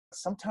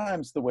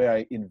sometimes the way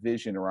I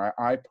envision or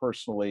I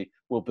personally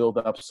will build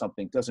up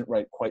something doesn't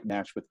quite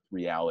match with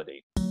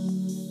reality.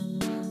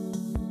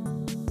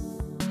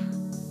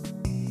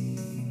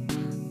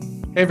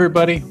 Hey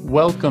everybody,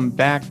 welcome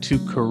back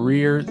to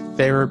Career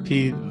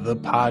Therapy, the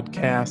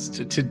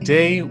podcast.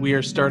 Today we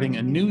are starting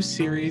a new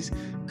series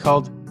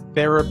called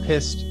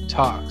Therapist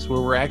Talks,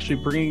 where we're actually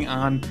bringing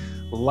on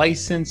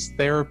licensed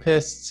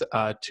therapists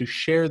to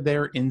share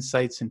their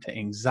insights into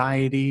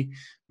anxiety,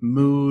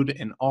 mood,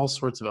 and all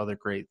sorts of other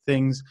great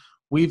things.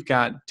 We've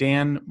got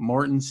Dan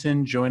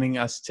Mortenson joining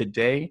us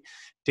today.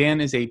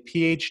 Dan is a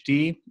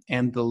Ph.D.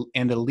 and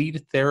a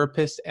lead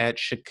therapist at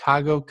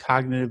Chicago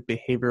Cognitive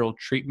Behavioral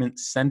Treatment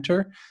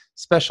Center,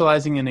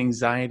 specializing in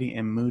anxiety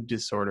and mood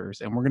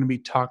disorders. And we're going to be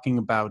talking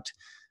about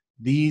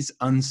these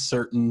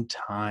uncertain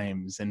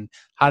times and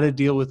how to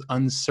deal with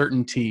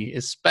uncertainty,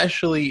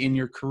 especially in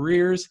your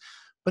careers,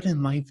 but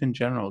in life in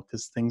general,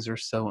 because things are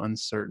so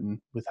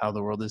uncertain with how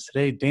the world is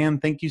today. Dan,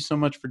 thank you so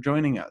much for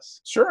joining us.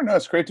 Sure. No,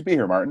 it's great to be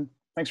here, Martin.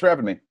 Thanks for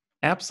having me.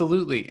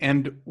 Absolutely.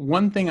 And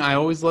one thing I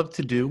always love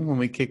to do when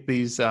we kick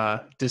these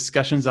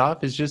discussions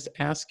off is just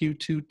ask you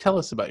to tell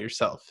us about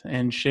yourself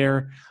and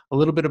share a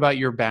little bit about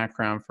your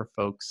background for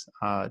folks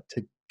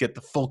to get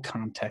the full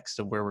context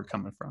of where we're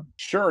coming from.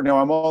 Sure. No,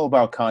 I'm all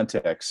about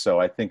context. So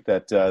I think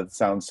that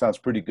sounds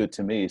pretty good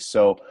to me.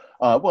 So,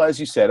 well, as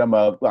you said, I'm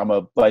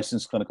a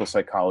licensed clinical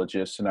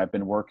psychologist, and I've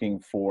been working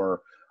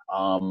for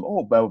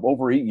about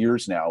over 8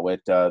 years now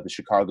at the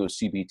Chicago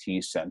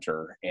CBT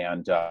Center.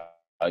 And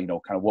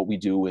kind of what we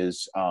do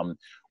is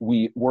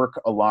we work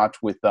a lot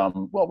with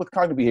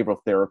cognitive behavioral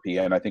therapy,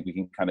 and I think we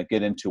can kind of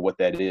get into what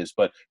that is.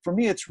 But for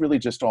me, it's really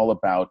just all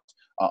about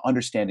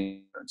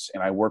understanding.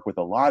 And I work with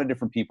a lot of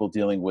different people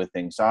dealing with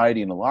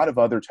anxiety and a lot of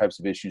other types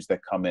of issues that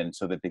come in,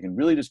 so that they can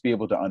really just be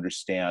able to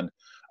understand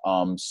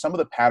some of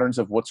the patterns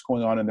of what's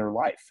going on in their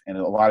life. And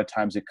a lot of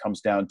times it comes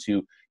down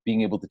to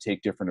being able to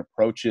take different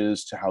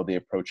approaches to how they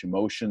approach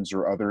emotions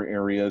or other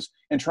areas,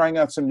 and trying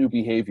out some new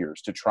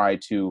behaviors to try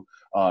to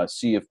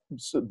see if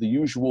the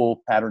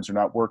usual patterns are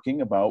not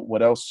working, about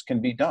what else can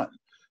be done.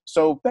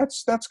 So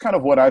that's kind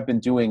of what I've been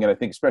doing. And I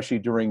think especially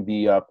during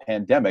the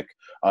pandemic,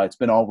 it's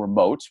been all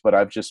remote, but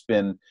I've just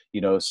been,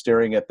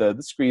 staring at the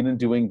screen and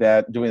doing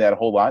that a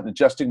whole lot and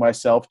adjusting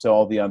myself to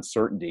all the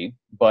uncertainty.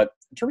 But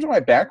in terms of my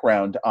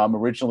background, I'm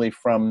originally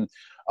from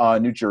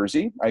New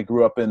Jersey. I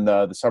grew up in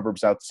the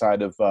suburbs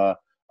outside of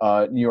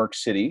New York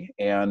City.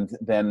 And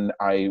then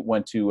I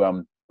went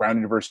to Brown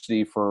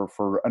University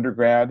for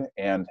undergrad,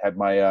 and had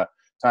my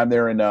time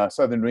there in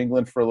southern New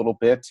England for a little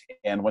bit,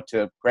 and went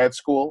to grad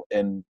school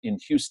in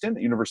Houston,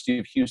 the University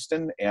of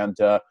Houston. And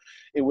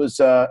it was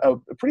a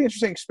pretty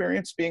interesting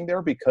experience being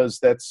there, because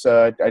that's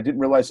I didn't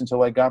realize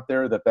until I got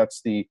there that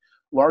that's the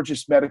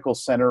largest medical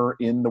center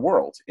in the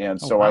world. And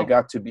so I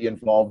got to be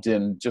involved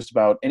in just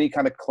about any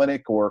kind of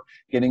clinic, or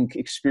getting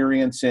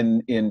experience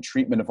in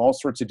treatment of all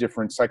sorts of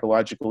different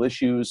psychological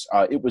issues.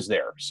 It was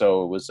there.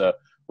 So it was a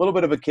little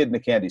bit of a kid in a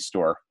candy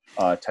store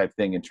type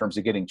thing in terms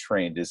of getting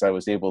trained, as I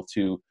was able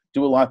to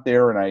do a lot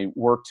there. And I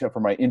worked for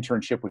my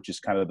internship, which is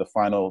kind of the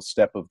final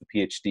step of the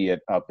Ph.D. at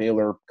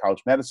Baylor College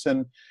of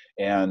Medicine,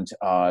 and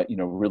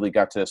really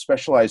got to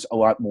specialize a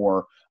lot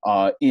more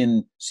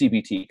in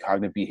CBT,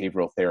 cognitive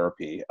behavioral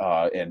therapy,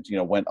 and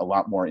went a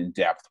lot more in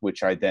depth,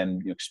 which I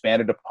then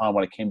expanded upon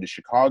when I came to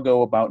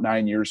Chicago about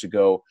 9 years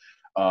ago.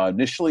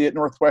 Initially at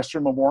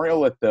Northwestern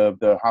Memorial at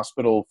the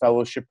hospital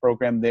fellowship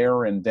program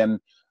there, and then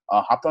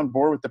hopped on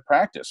board with the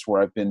practice,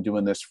 where I've been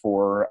doing this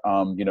for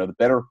the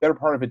better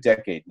part of a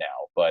decade now.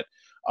 But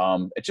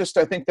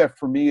I think that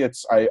for me,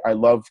 I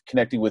love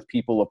connecting with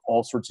people of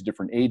all sorts of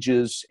different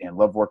ages, and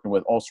love working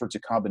with all sorts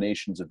of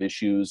combinations of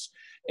issues.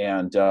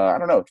 And I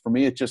don't know, for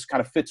me, it just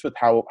kind of fits with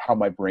how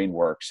my brain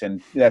works.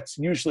 And that's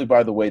usually,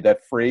 by the way,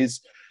 that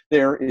phrase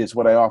there is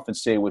what I often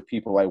say with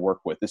people I work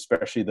with,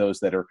 especially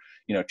those that are,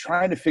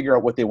 trying to figure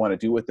out what they want to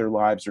do with their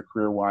lives or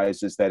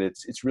career-wise, is that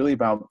it's really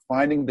about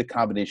finding the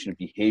combination of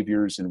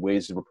behaviors and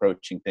ways of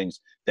approaching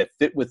things that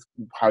fit with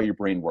how your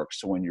brain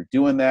works. So when you're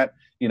doing that,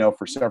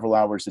 for several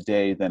hours a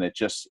day, then it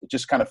just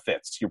kind of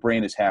fits. Your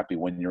brain is happy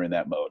when you're in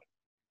that mode.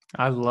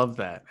 I love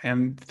that.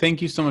 And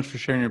thank you so much for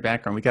sharing your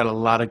background. We got a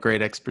lot of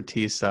great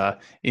expertise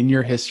in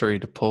your history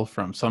to pull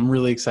from. So I'm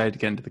really excited to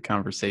get into the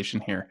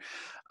conversation here.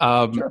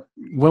 Sure.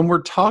 When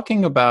we're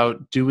talking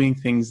about doing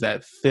things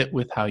that fit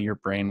with how your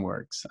brain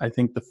works, I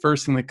think the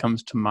first thing that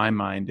comes to my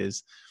mind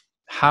is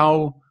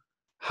how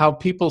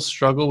people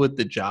struggle with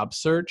the job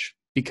search,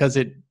 because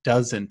it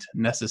doesn't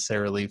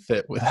necessarily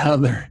fit with how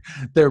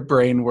their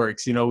brain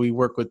works. We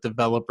work with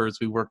developers,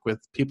 we work with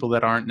people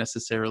that aren't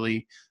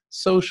necessarily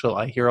social.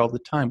 I hear all the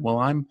time, well,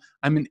 I'm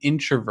an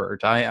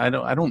introvert. I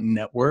don't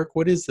network.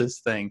 What is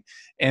this thing?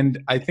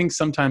 And I think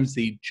sometimes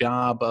the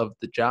job of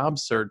the job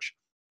search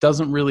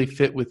doesn't really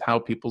fit with how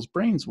people's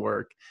brains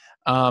work.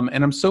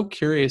 And I'm so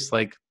curious,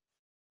 like,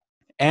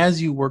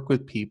 as you work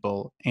with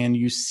people and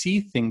you see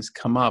things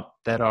come up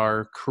that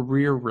are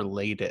career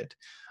related,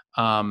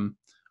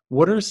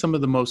 what are some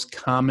of the most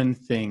common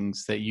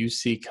things that you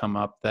see come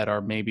up that are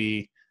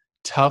maybe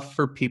tough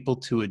for people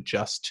to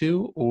adjust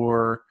to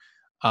or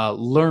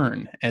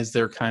learn as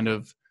they're kind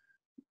of,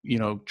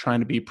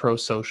 trying to be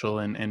pro-social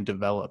and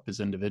develop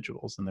as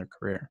individuals in their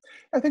career?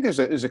 I think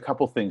there's a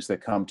couple things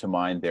that come to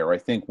mind there. I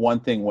think one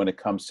thing when it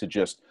comes to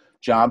just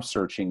job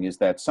searching is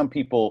that some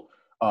people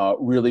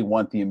really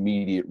want the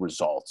immediate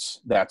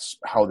results. That's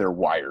how they're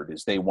wired.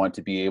 Is they want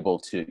to be able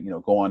to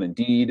go on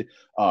Indeed,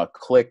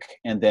 click,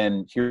 and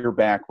then hear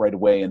back right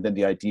away. And then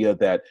the idea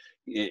that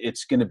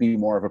it's going to be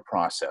more of a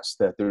process.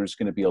 That there's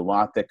going to be a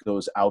lot that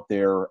goes out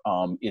there.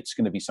 It's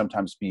going to be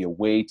sometimes be a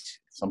wait.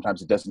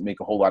 Sometimes it doesn't make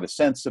a whole lot of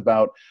sense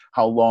about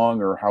how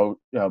long or how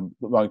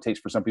long it takes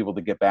for some people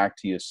to get back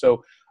to you.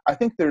 So I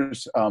think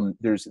that's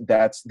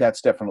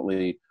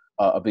definitely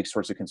a big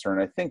source of concern.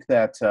 I think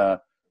that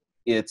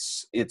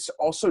it's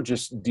also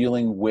just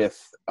dealing with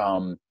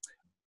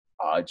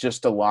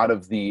just a lot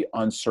of the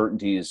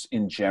uncertainties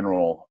in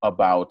general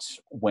about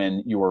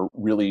when you're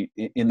really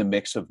in the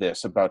mix of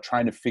this, about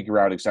trying to figure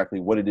out exactly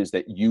what it is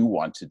that you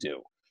want to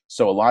do.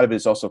 So a lot of it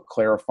is also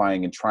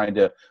clarifying and trying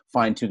to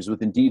fine tune, because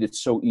with Indeed,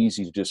 it's so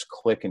easy to just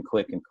click and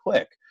click and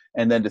click.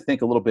 And then to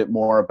think a little bit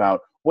more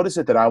about what is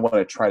it that I want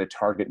to try to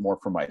target more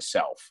for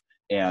myself,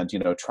 and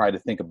try to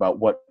think about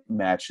what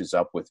matches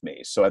up with me.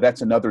 So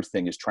that's another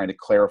thing, is trying to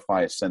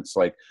clarify a sense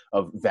like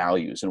of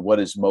values and what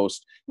is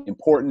most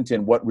important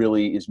and what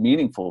really is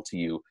meaningful to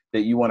you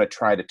that you want to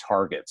try to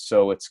target.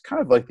 So it's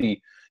kind of like the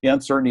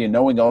uncertainty and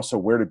knowing also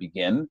where to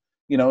begin.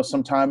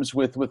 Sometimes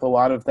with a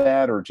lot of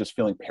that, or just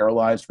feeling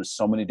paralyzed with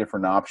so many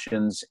different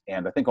options.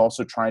 And I think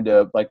also trying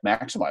to like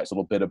maximize a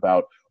little bit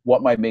about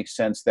what might make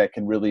sense that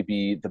can really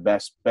be the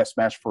best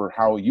match for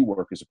how you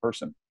work as a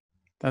person.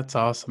 That's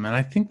awesome. And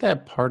I think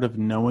that part of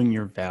knowing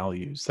your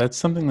values, that's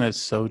something that's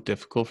so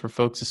difficult for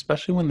folks,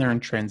 especially when they're in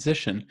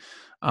transition.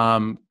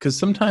 Because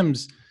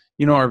sometimes,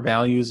 our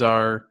values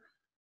are,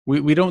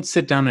 we don't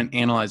sit down and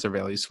analyze our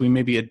values. We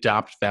maybe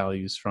adopt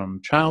values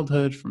from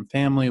childhood, from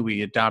family.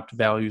 We adopt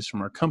values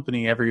from our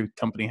company. Every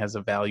company has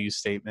a value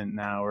statement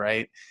now,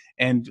 right?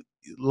 And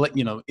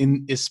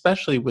in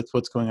especially with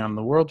what's going on in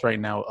the world right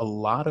now, a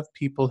lot of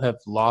people have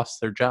lost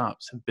their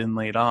jobs, have been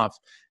laid off,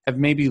 have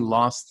maybe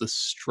lost the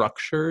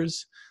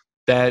structures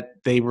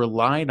that they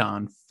relied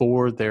on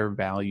for their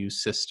value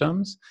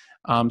systems.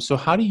 So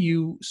how do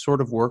you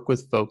sort of work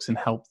with folks and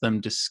help them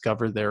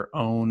discover their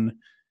own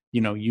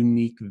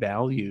unique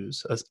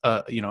values,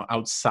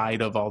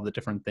 outside of all the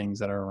different things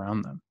that are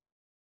around them?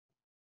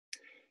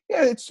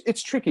 Yeah,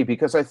 it's tricky,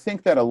 because I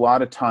think that a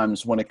lot of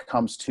times when it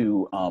comes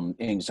to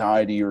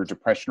anxiety or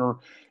depression, or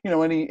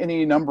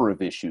any number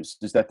of issues,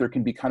 is that there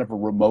can be kind of a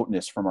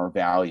remoteness from our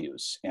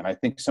values, and I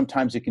think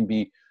sometimes it can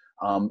be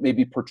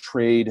maybe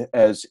portrayed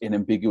as an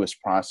ambiguous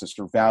process,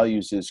 or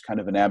values is kind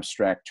of an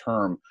abstract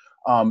term.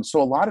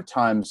 So a lot of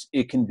times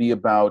it can be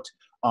about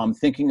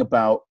thinking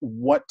about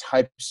what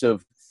types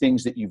of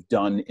things that you've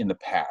done in the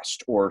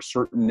past, or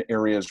certain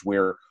areas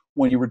where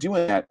when you were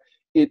doing that,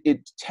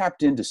 it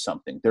tapped into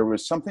something. There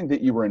was something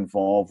that you were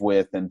involved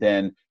with, and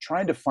then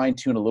trying to fine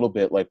tune a little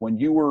bit, like when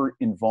you were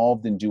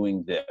involved in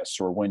doing this,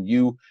 or when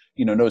you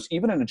notice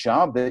even in a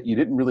job that you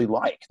didn't really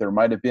like, there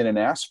might have been an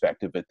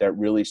aspect of it that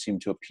really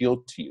seemed to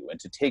appeal to you, and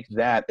to take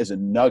that as a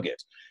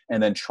nugget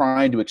and then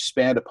trying to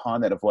expand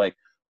upon that of like,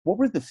 what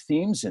were the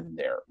themes in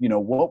there?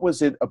 What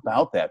was it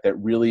about that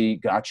really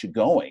got you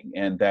going,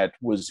 and that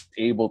was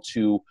able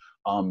to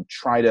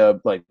try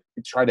to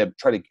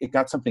it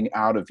got something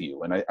out of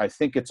you. And I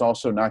think it's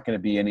also not going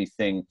to be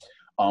anything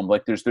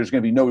like there's going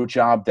to be no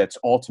job that's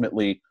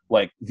ultimately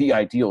like the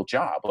ideal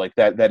job, like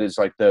that is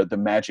like the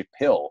magic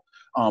pill.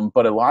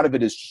 But a lot of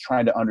it is just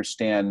trying to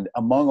understand,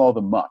 among all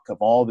the muck of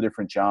all the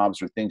different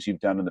jobs or things you've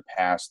done in the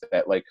past,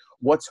 that like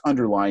what's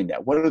underlying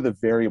that, what are the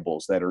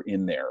variables that are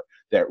in there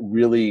that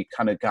really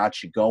kind of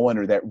got you going,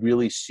 or that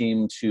really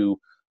seem to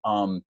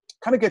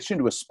kind of get you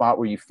into a spot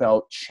where you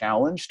felt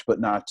challenged but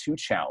not too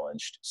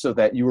challenged, so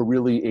that you were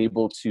really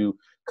able to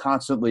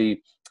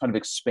constantly kind of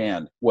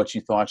expand what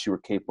you thought you were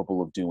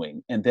capable of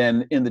doing. And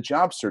then in the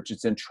job search,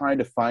 it's then trying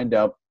to find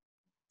out,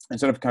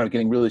 instead of kind of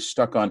getting really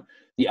stuck on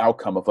the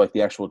outcome of like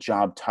the actual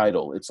job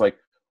title, it's like,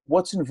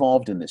 what's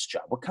involved in this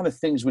job? What kind of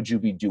things would you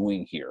be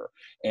doing here?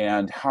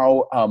 And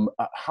how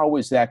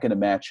is that going to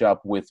match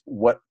up with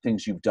what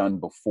things you've done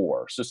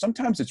before? So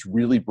sometimes it's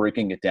really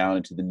breaking it down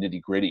into the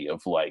nitty gritty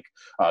of like,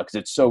 because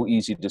it's so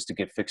easy just to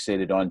get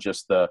fixated on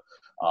just the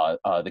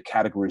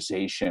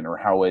categorization, or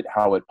how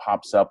it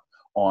pops up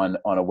on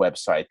a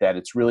website, that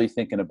it's really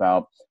thinking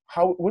about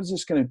what's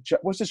this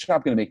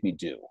job going to make me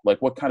do? Like,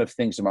 what kind of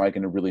things am I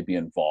going to really be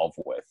involved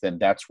with? And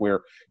that's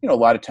where, a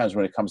lot of times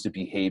when it comes to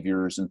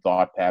behaviors and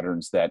thought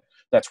patterns,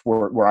 that's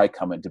where I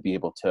come in to be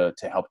able to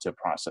help to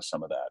process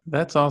some of that.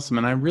 That's awesome.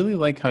 And I really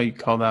like how you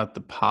called out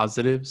the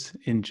positives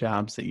in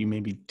jobs that you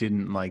maybe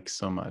didn't like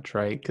so much,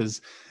 right?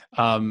 Because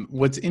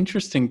what's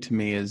interesting to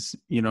me is,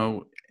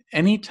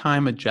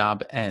 anytime a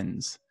job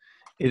ends,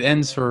 it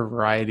ends for a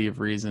variety of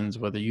reasons,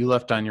 whether you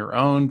left on your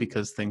own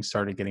because things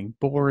started getting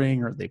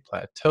boring, or they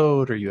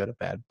plateaued, or you had a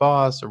bad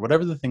boss, or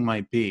whatever the thing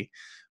might be.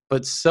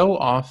 But so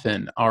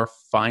often our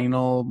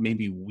final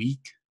maybe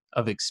week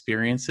of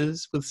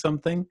experiences with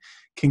something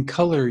can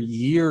color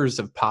years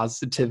of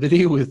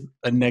positivity with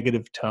a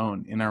negative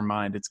tone in our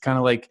mind. It's kind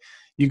of like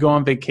you go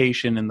on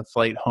vacation and the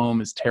flight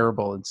home is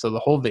terrible, and so the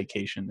whole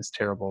vacation is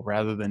terrible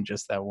rather than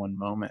just that one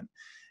moment.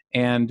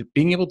 And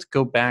being able to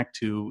go back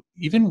to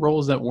even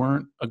roles that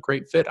weren't a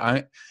great fit.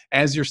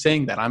 As you're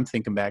saying that, I'm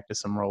thinking back to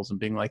some roles and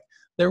being like,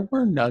 there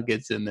were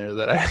nuggets in there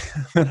that I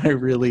that I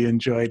really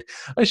enjoyed.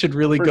 I should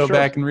really For go sure.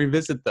 back and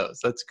revisit those.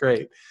 That's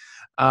great.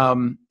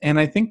 And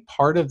I think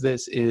part of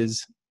this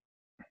is,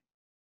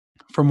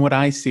 from what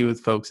I see with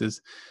folks,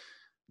 is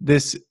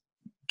this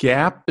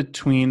gap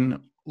between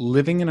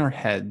living in our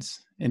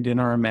heads and in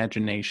our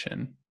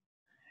imagination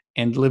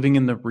and living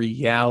in the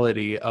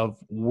reality of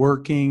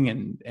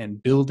working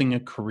and building a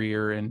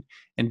career and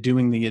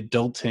doing the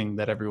adulting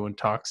that everyone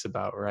talks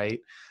about, right?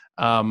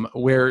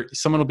 Where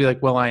someone will be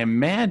like, well, I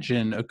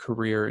imagine a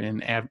career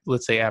in,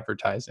 let's say,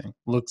 advertising.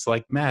 Looks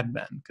like Mad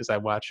Men because I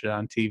watched it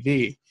on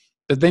TV.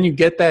 But then you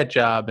get that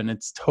job and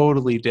it's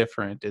totally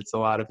different. It's a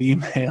lot of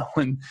email,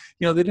 and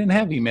they didn't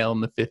have email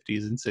in the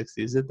 50s and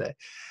 60s, did they?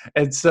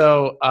 And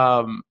so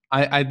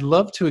I'd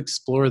love to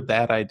explore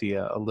that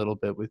idea a little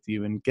bit with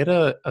you and get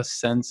a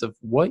sense of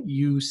what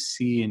you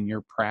see in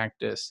your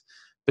practice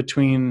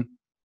between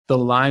the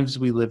lives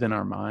we live in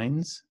our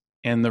minds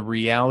and the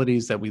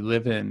realities that we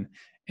live in,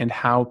 and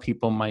how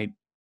people might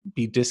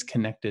be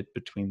disconnected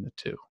between the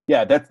two.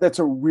 Yeah, that's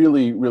a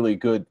really, really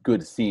good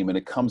theme, and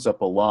it comes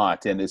up a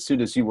lot. And as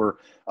soon as you were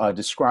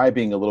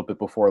describing a little bit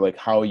before, like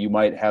how you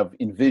might have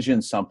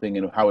envisioned something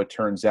and how it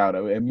turns out,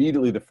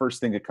 immediately the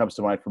first thing that comes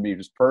to mind for me,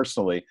 just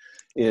personally,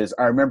 is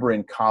I remember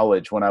in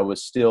college when I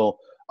was still,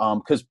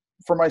 because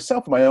for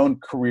myself, my own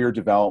career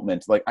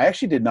development, like I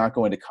actually did not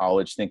go into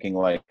college thinking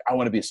like I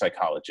want to be a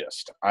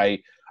psychologist.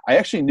 I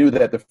actually knew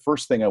that the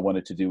first thing I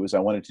wanted to do was I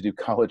wanted to do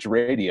college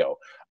radio.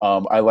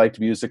 I liked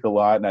music a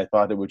lot, and I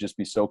thought it would just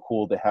be so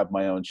cool to have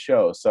my own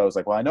show. So I was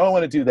like, well, I know I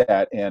want to do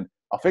that, and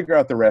I'll figure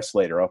out the rest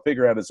later. I'll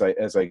figure out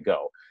as I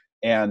go.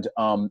 And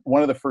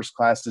one of the first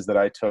classes that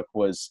I took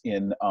was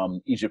in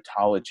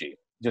Egyptology,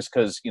 just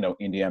because,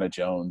 Indiana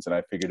Jones, and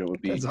I figured it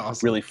would be That's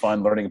awesome. really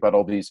fun learning about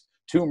all these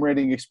tomb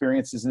raiding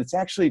experiences. And it's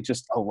actually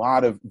just a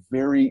lot of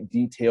very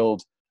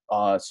detailed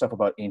stuff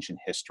about ancient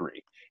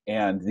history.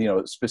 And,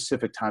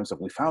 specific times of,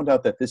 we found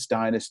out that this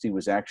dynasty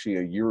was actually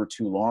a year or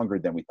two longer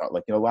than we thought.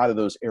 Like, a lot of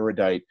those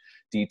erudite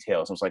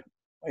details. I was like,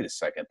 wait a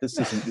second, this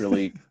isn't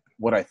really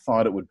what I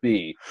thought it would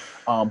be.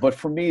 But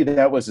for me,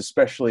 that was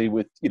especially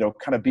with,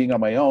 kind of being on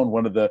my own,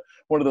 one of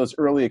those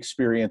early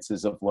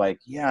experiences of like,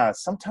 yeah,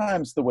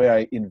 sometimes the way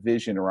I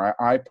envision,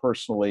 or I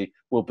personally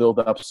will build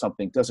up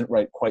something, doesn't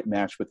quite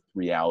match with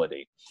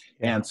reality.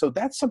 Yeah. And so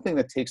that's something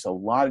that takes a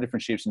lot of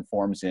different shapes and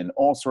forms in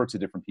all sorts of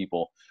different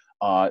people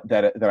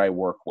that I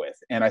work with.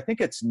 And I think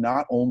it's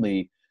not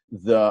only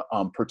the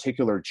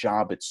particular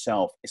job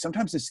itself,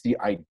 sometimes it's the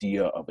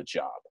idea of a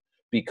job.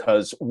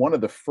 Because one of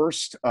the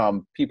first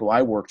people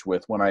I worked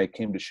with when I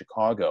came to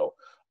Chicago,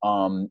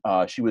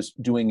 she was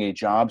doing a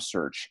job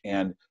search.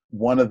 And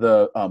one of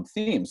the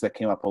themes that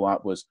came up a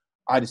lot was,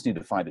 I just need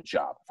to find a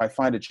job. If I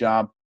find a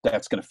job,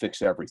 that's going to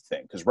fix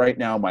everything. Because right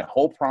now, my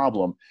whole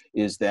problem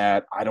is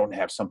that I don't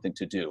have something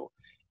to do.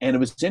 And it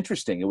was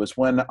interesting. It was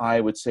when I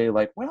would say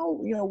like, well,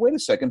 wait a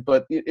second,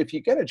 but if you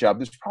get a job,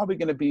 there's probably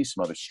going to be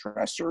some other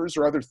stressors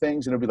or other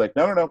things. And it'll be like,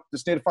 no,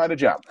 just need to find a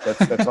job.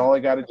 That's all I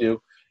got to do.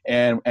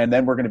 And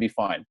then we're going to be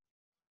fine.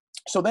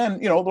 So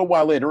then, a little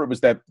while later, it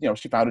was that,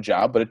 she found a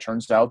job, but it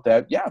turns out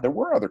that, yeah, there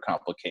were other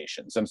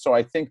complications. And so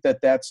I think that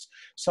that's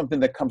something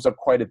that comes up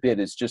quite a bit,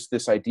 is just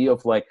this idea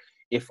of like,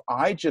 if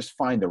I just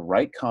find the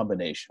right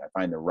combination, I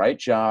find the right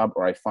job,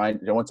 or I find,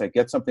 once I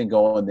get something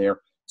going there,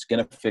 it's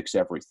going to fix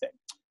everything.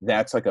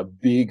 That's like a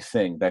big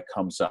thing that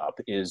comes up,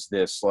 is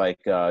this like,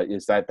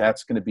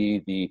 that's going to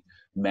be the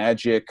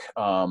magic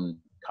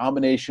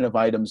combination of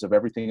items of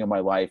everything in my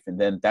life.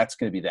 And then that's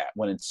going to be that.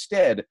 When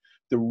instead,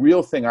 the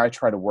real thing I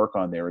try to work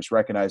on there is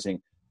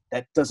recognizing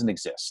that doesn't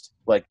exist.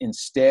 Like,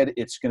 instead,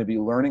 it's going to be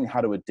learning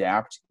how to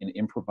adapt and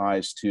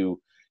improvise to,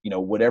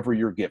 whatever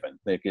you're given.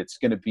 Like, it's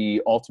going to be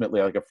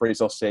ultimately, like a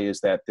phrase I'll say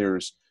is that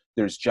there's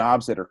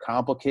jobs that are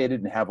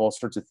complicated and have all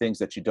sorts of things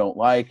that you don't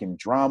like and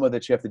drama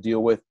that you have to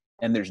deal with.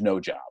 And there's no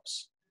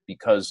jobs,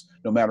 because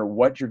no matter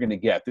what you're going to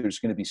get, there's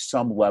going to be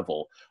some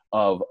level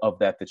of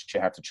that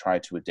you have to try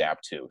to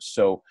adapt to.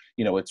 So,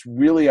 it's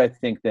really, I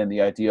think, then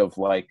the idea of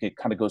like, it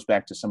kind of goes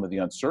back to some of the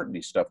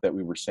uncertainty stuff that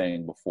we were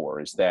saying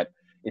before, is that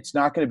it's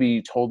not going to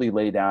be totally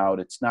laid out.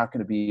 It's not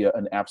going to be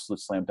an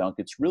absolute slam dunk.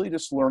 It's really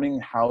just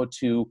learning how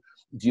to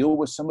deal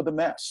with some of the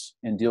mess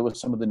and deal with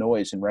some of the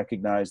noise, and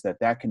recognize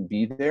that can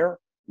be there,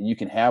 and you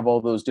can have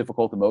all those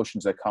difficult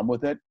emotions that come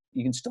with it.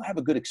 You can still have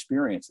a good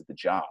experience at the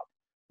job.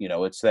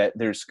 It's that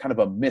there's kind of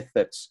a myth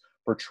that's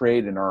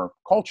portrayed in our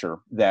culture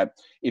that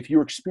if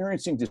you're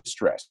experiencing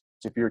distress,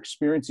 if you're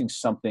experiencing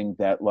something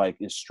that like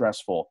is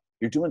stressful,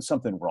 you're doing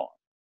something wrong.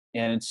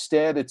 And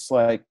instead, it's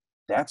like,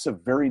 that's a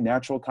very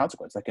natural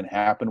consequence that can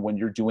happen when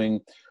you're doing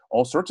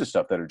all sorts of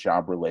stuff that are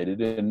job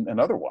related and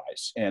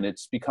otherwise. And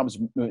it becomes,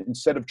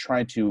 instead of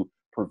trying to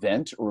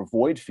prevent or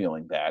avoid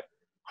feeling that,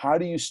 how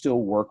do you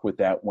still work with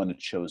that when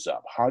it shows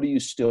up? How do you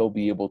still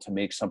be able to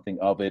make something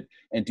of it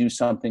and do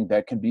something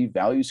that can be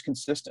values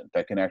consistent,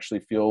 that can actually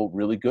feel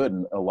really good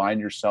and align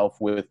yourself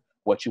with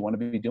what you want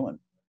to be doing?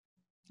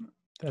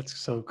 That's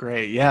so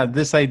great. Yeah,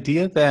 this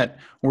idea that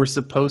we're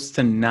supposed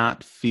to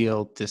not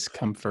feel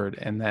discomfort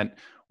and that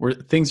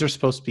things are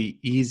supposed to be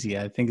easy,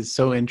 I think is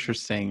so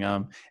interesting.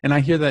 And I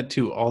hear that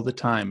too all the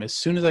time. As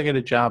soon as I get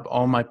a job,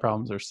 all my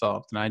problems are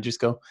solved. And I just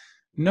go,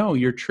 no,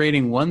 you're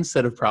trading one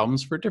set of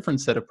problems for a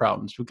different set of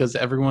problems, because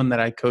everyone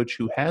that I coach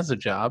who has a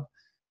job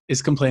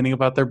is complaining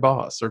about their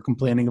boss or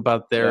complaining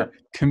about Yeah. their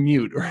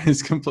commute or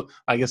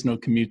I guess no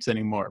commutes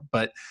anymore.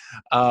 But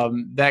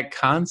that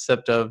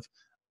concept of,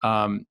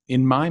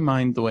 in my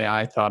mind, the way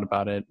I thought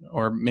about it,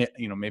 or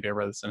maybe I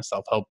read this in a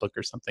self-help book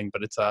or something,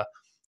 but it's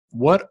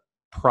what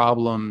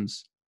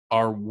problems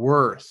are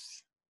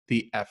worth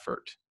the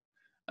effort,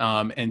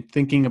 and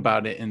thinking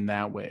about it in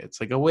that way. It's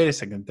like, oh, wait a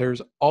second,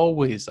 there's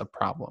always a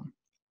problem,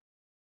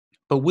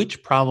 but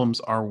which problems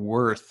are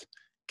worth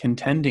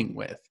contending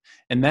with?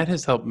 And that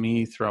has helped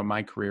me throughout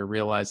my career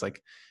realize,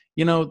 like,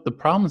 the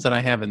problems that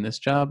I have in this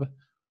job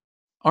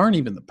aren't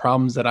even the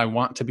problems that I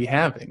want to be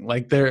having.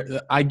 Like,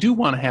 I do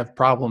want to have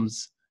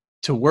problems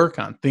to work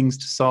on, things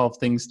to solve,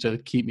 things to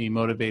keep me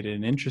motivated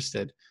and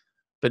interested,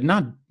 but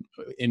not,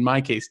 in my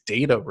case,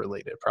 data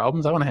related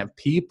problems. I want to have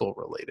people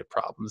related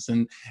problems.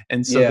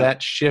 And so Yeah.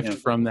 that shift Yeah.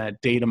 from that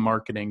data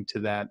marketing to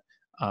that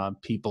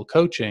people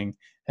coaching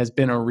has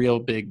been a real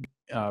big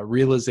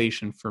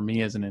realization for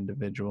me as an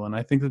individual. And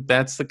I think that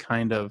that's the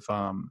kind of,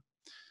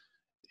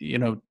 you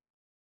know,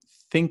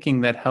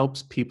 thinking that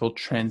helps people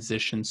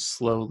transition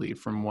slowly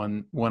from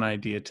one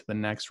idea to the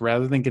next,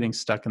 rather than getting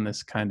stuck in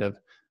this kind of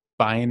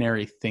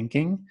binary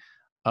thinking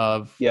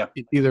of Yeah.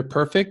 it's either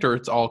perfect or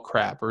it's all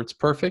crap, or it's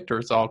perfect or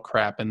it's all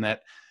crap. And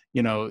that,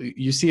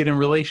 you see it in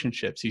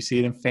relationships, you see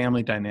it in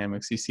family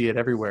dynamics, you see it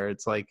everywhere.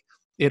 It's like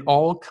it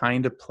all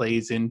kind of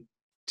plays into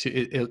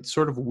it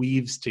sort of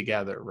weaves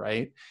together,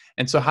 right?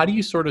 And so how do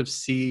you sort of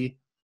see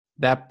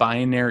that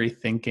binary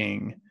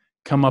thinking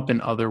come up in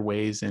other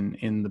ways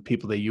in the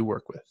people that you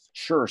work with?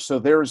 Sure. So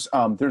there's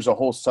a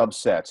whole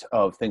subset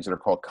of things that are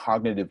called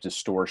cognitive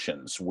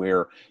distortions,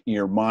 where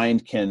your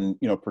mind can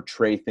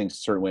portray things a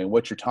certain way. And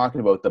what you're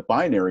talking about, the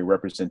binary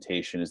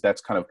representation, is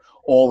that's kind of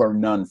all or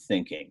none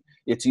thinking.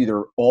 It's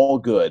either all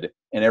good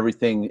and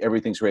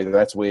everything's great.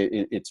 That's the way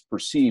it's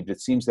perceived.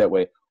 It seems that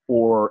way,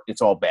 or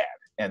it's all bad.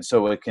 And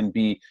so it can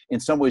be, in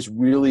some ways,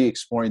 really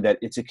exploring that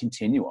it's a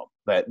continuum.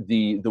 That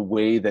the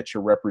way that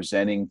you're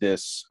representing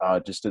this,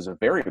 just as a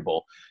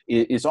variable,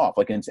 is off.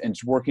 Like, and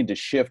it's working to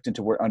shift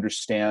into where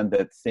understand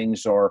that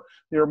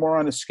they're more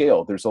on a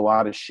scale. There's a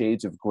lot of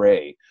shades of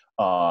gray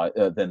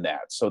than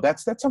that. So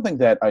that's something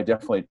that I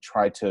definitely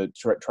try to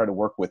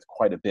work with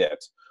quite a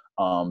bit.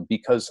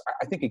 Because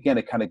I think, again,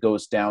 it kind of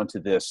goes down to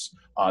this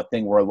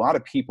thing where a lot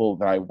of people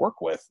that I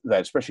work with,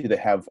 that especially that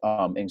have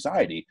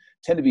anxiety,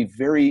 tend to be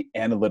very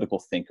analytical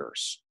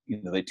thinkers.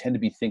 They tend to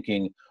be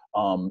thinking,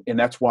 and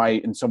that's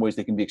why in some ways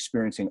they can be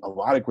experiencing a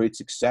lot of great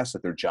success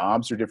at their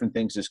jobs or different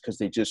things, is because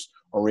they just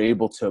are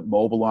able to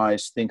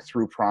mobilize, think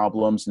through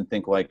problems, and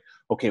think like,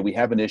 okay, we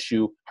have an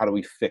issue. How do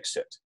we fix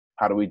it?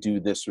 How do we do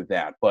this or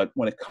that? But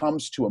when it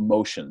comes to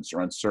emotions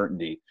or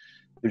uncertainty,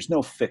 there's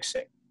no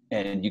fixing.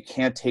 And you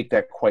can't take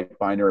that quite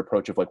binary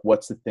approach of like,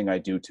 what's the thing I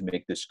do to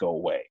make this go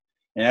away?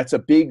 And that's a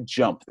big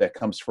jump that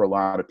comes for a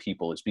lot of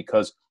people, is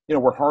because,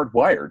 we're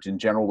hardwired in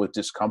general with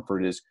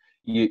discomfort. Is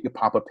you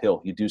pop a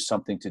pill, you do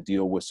something to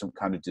deal with some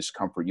kind of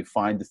discomfort, you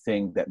find the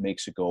thing that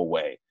makes it go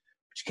away.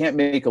 But you can't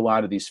make a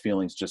lot of these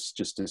feelings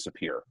just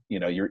disappear.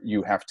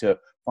 You have to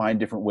find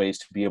different ways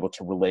to be able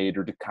to relate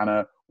or to kind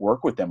of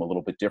work with them a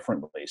little bit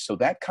differently. So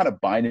that kind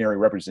of binary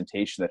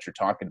representation that you're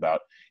talking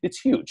about, it's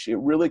huge. It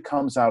really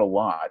comes out a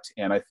lot.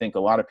 And I think a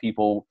lot of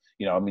people,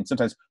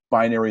 sometimes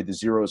binary, the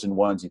zeros and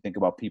ones, you think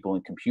about people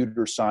in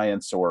computer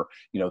science, or,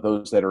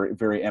 those that are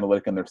very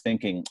analytic in their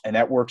thinking, and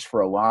that works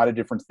for a lot of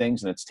different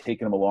things, and it's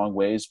taken them a long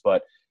ways.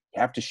 But you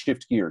have to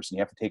shift gears, and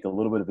you have to take a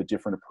little bit of a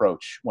different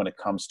approach when it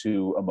comes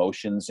to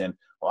emotions and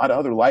a lot of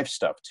other life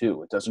stuff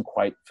too. It doesn't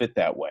quite fit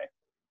that way.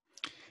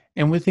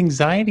 And with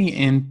anxiety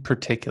in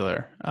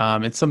particular,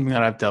 it's something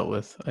that I've dealt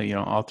with,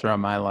 all throughout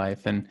my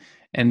life. And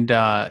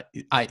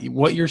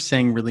what you're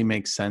saying really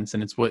makes sense,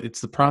 and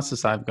it's the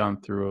process I've gone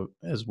through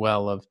as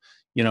well, of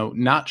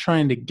not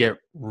trying to get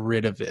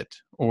rid of it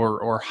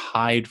or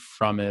hide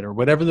from it, or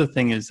whatever the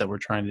thing is that we're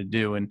trying to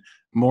do, and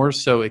more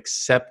so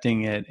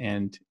accepting it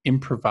and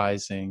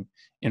improvising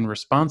in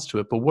response to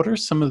it. But what are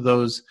some of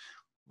those,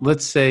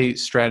 let's say,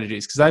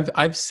 strategies? Because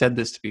I've said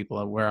this to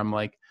people where I'm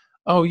like,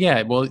 oh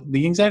yeah, well,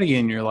 the anxiety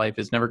in your life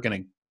is never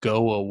going to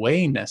go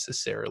away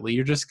necessarily.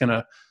 You're just going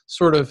to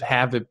sort of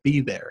have it be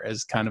there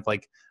as kind of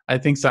like, I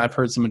think so, I've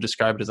heard someone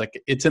describe it as like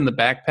it's in the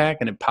backpack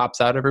and it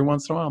pops out every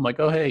once in a while. I'm like,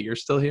 oh hey, you're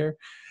still here.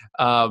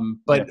 Yeah.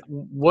 But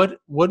what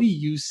do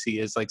you see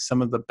as like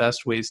some of the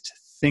best ways to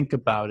think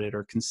about it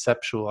or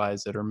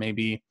conceptualize it, or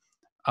maybe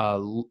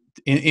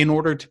in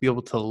order to be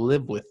able to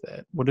live with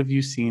it? What have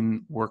you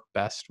seen work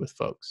best with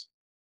folks?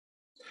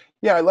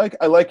 Yeah, I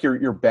like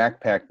your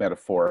backpack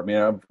metaphor. I mean,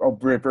 I'm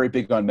very, very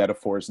big on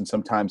metaphors, and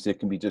sometimes it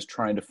can be just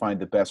trying to find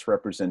the best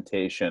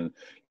representation.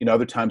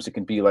 Other times it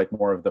can be like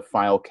more of the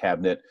file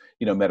cabinet,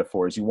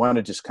 metaphors. You want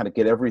to just kind of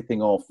get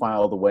everything all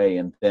filed away,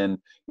 and then,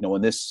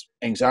 when this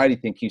anxiety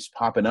thing keeps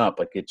popping up,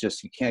 like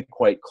you can't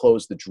quite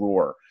close the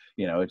drawer.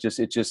 It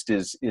just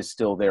is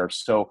still there.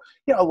 So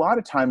yeah, a lot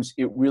of times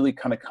it really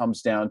kind of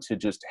comes down to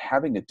just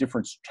having a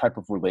different type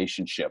of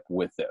relationship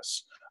with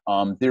this.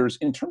 There's,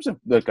 in terms of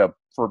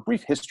for a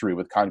brief history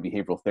with cognitive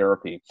behavioral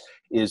therapy,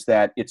 is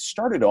that it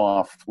started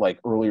off like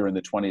earlier in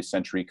the 20th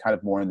century, kind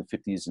of more in the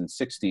 50s and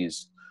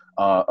 60s,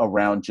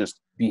 around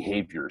just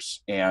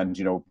behaviors and,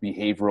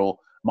 behavioral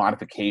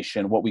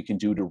modification, what we can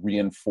do to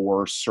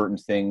reinforce certain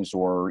things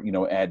or,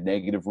 add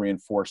negative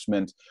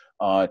reinforcement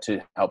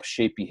to help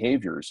shape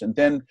behaviors. And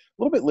then a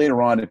little bit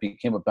later on, it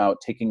became about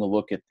taking a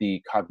look at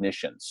the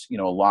cognitions,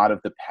 a lot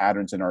of the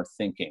patterns in our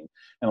thinking.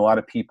 And a lot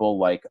of people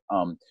like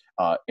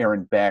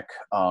Aaron Beck,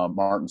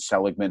 Martin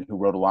Seligman, who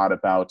wrote a lot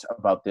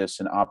about this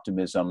and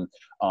optimism,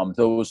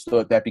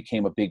 that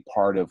became a big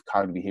part of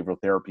cognitive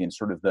behavioral therapy and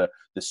sort of the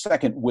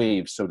second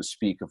wave, so to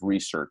speak, of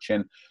research.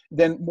 And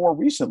then more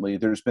recently,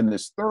 there's been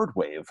this third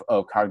wave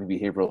of cognitive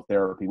behavioral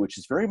therapy, which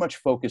is very much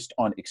focused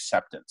on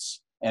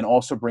acceptance and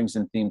also brings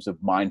in themes of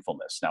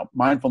mindfulness. Now,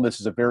 mindfulness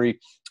is a very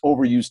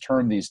overused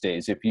term these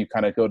days. If you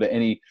kind of go to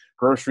any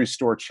grocery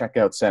store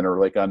checkout center,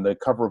 like on the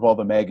cover of all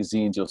the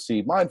magazines, you'll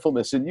see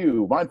mindfulness in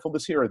you,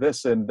 mindfulness here,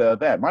 this and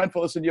that,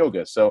 mindfulness in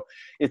yoga. So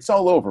it's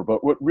all over.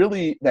 But what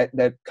really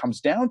that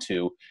comes down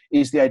to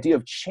is the idea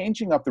of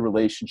changing up the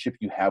relationship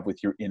you have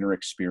with your inner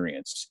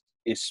experience,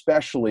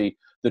 especially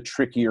the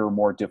trickier,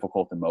 more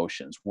difficult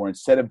emotions, where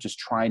instead of just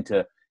trying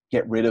to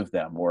get rid of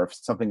them, or if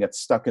something gets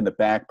stuck in the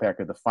backpack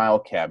or the file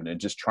cabinet,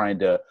 just trying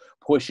to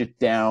push it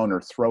down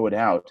or throw it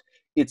out.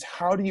 It's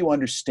how do you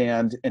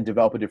understand and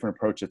develop a different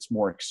approach that's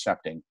more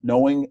accepting,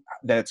 knowing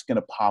that it's going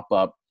to pop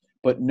up,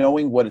 but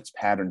knowing what its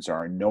patterns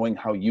are and knowing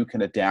how you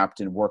can adapt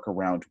and work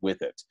around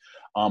with it.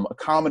 A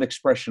common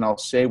expression I'll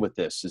say with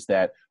this is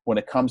that when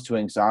it comes to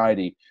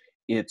anxiety,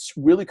 it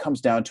really comes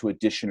down to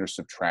addition or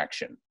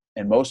subtraction.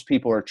 And most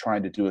people are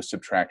trying to do a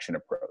subtraction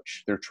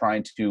approach. They're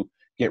trying to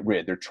get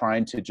rid. They're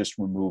trying to just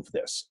remove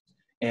this.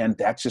 And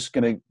that's just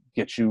going to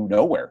get you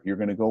nowhere. You're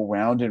going to go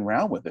round and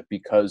round with it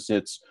because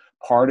it's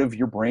part of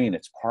your brain.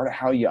 It's part of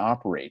how you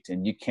operate.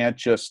 And you can't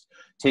just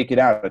take it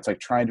out. It's like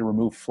trying to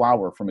remove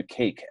flour from a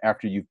cake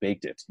after you've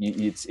baked it.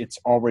 It's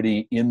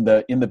already in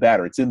the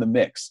batter. It's in the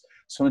mix.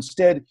 So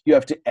instead, you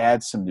have to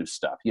add some new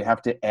stuff. You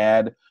have to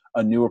add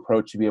a new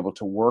approach to be able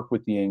to work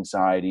with the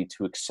anxiety,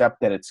 to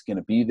accept that it's going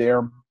to be there.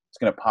 It's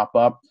going to pop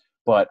up.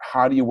 But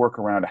how do you work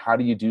around it? How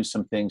do you do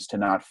some things to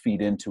not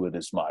feed into it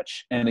as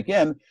much? And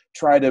again,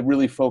 try to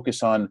really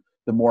focus on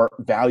the more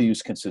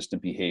values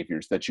consistent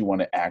behaviors that you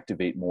want to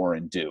activate more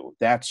and do.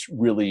 That's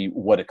really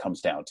what it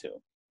comes down to.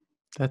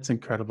 That's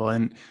incredible.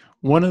 And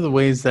one of the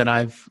ways that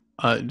I've,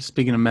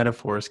 speaking of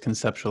metaphors,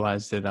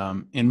 conceptualized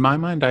it, in my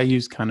mind, I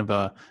use kind of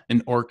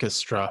an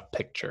orchestra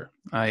picture.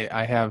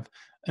 I have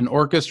an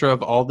orchestra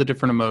of all the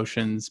different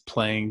emotions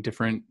playing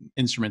different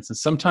instruments. And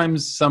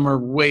sometimes some are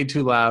way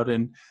too loud,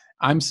 and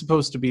I'm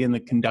supposed to be in the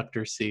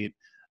conductor seat,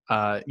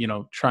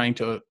 trying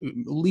to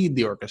lead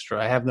the orchestra.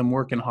 I have them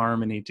work in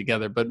harmony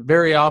together. But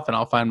very often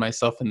I'll find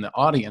myself in the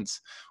audience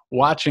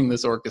watching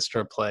this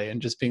orchestra play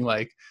and just being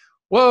like,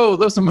 whoa,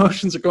 those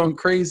emotions are going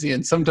crazy.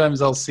 And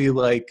sometimes I'll see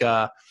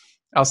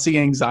I'll see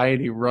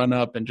anxiety run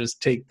up and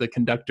just take the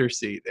conductor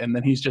seat. And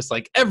then he's just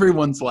like,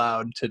 everyone's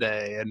loud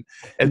today.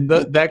 And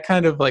that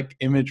kind of like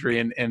imagery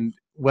and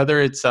whether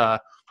it's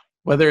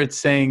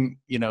saying,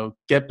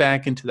 get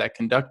back into that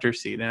conductor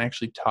seat and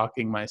actually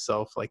talking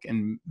myself, like,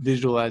 and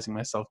visualizing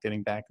myself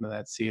getting back into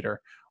that seat, or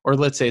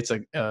let's say it's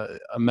a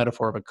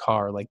metaphor of a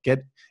car, like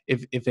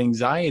if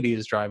anxiety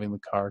is driving the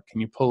car, can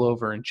you pull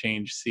over and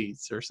change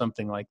seats or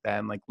something like that?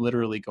 And like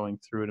literally going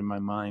through it in my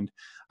mind.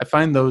 I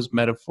find those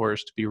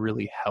metaphors to be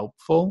really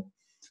helpful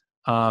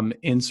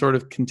in sort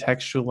of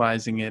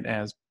contextualizing it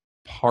as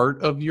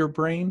part of your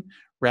brain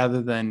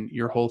rather than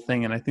your whole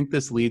thing. And I think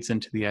this leads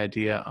into the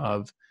idea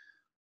of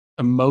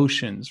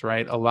emotions,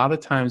 right? A lot of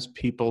times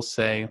people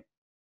say,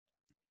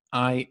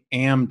 I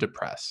am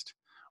depressed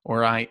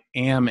or I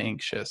am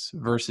anxious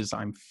versus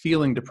I'm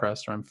feeling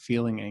depressed or I'm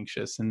feeling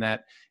anxious, and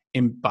that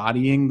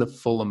embodying the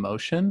full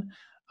emotion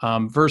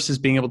versus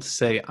being able to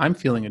say, I'm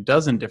feeling a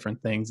dozen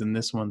different things and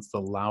this one's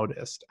the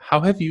loudest. How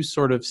have you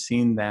sort of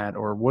seen that,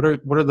 or what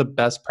are the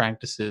best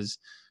practices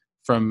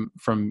from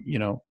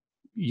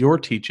your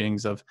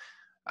teachings of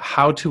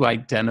how to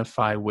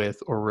identify with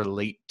or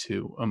relate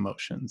to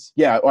emotions?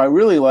 Yeah, well, I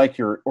really like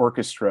your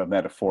orchestra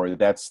metaphor.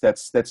 That's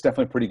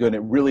definitely pretty good.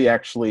 It really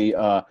actually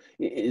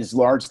is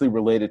largely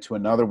related to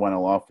another one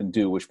I'll often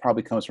do, which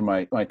probably comes from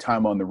my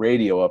time on the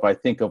radio. If I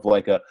think of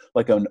like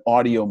an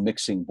audio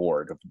mixing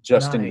board, of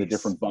adjusting the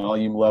different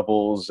volume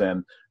levels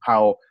and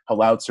how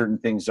loud certain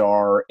things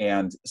are.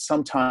 And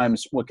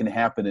sometimes what can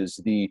happen is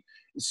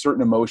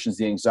certain emotions,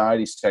 the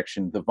anxiety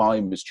section, the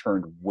volume is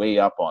turned way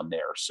up on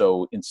there.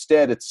 So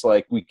instead, it's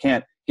like we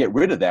can't get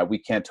rid of that. We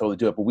can't totally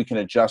do it, but we can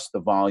adjust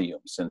the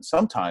volumes. And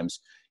sometimes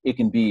it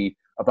can be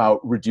about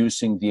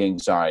reducing the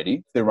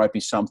anxiety. There might be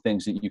some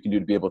things that you can do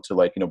to be able to,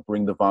 like,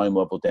 bring the volume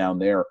level down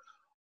there.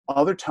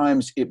 Other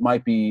times you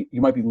might be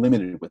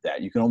limited with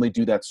that. You can only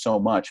do that so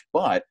much,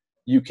 but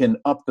you can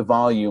up the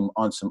volume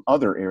on some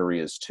other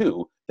areas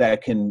too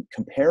that can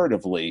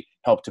comparatively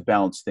help to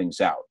balance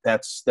things out.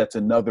 That's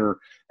another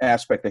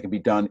aspect that can be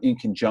done in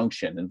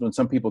conjunction. And when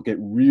some people get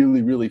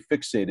really, really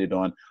fixated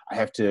on, I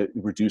have to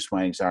reduce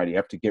my anxiety, I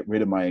have to get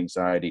rid of my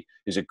anxiety,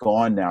 is it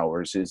gone now,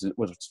 or is it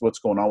what's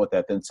going on with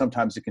that? Then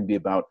sometimes it can be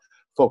about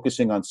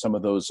focusing on some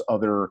of those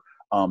other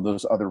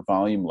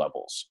volume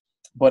levels.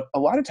 But a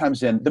lot of times,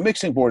 then, the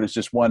mixing board is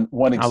just one I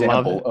love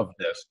example it. of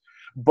this.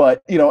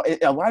 But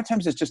a lot of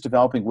times it's just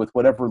developing with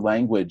whatever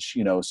language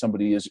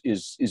somebody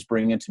is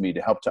bringing to me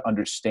to help to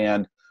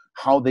understand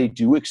how they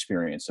do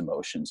experience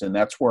emotions. And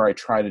that's where I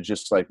try to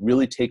just, like,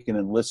 really take in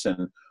and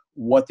listen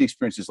what the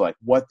experience is like,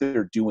 what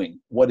they're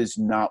doing, what is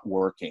not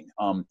working.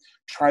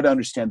 Try to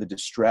understand the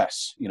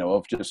distress,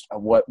 of just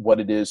what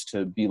it is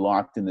to be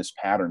locked in this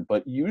pattern.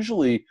 But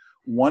usually,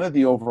 one of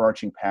the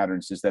overarching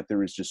patterns is that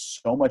there is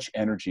just so much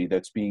energy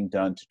that's being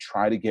done to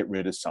try to get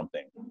rid of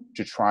something,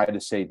 to try to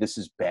say this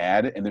is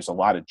bad. And there's a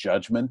lot of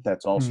judgment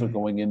that's also Mm.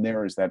 going in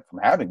there, is that from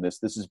having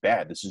this is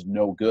bad. This is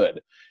no good.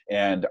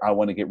 And I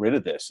want to get rid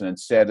of this. And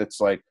instead it's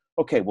like,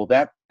 okay, well,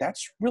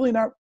 that's really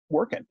not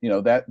working.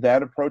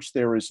 That approach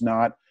there is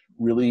not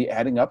really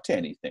adding up to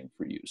anything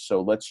for you.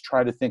 So let's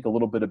try to think a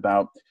little bit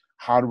about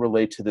how to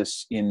relate to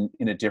this in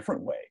a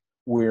different way,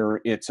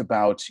 where it's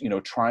about,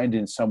 trying to,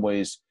 in some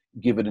ways,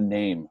 give it a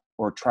name,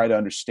 or try to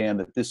understand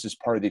that this is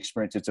part of the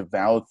experience. It's a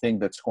valid thing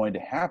that's going to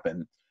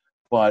happen,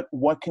 but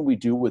what can we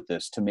do with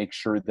this to make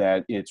sure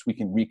that we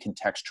can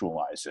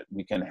recontextualize it?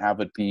 We can have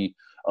it be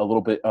a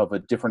little bit of a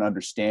different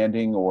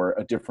understanding or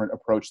a different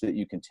approach that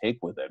you can take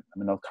with it. I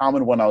mean, a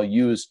common one I'll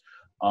use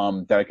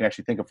that I can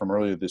actually think of from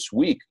earlier this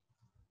week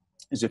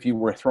is if you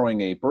were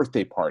throwing a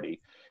birthday party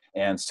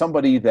and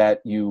somebody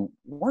that you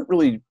weren't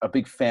really a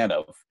big fan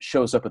of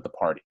shows up at the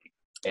party.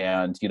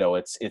 And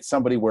it's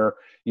somebody where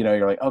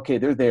you're like, okay,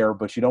 they're there,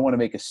 but you don't want to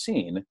make a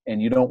scene,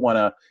 and you don't want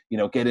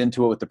to get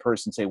into it with the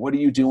person, say, what are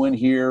you doing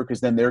here?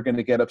 Because then they're going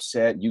to get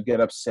upset, you get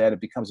upset,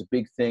 it becomes a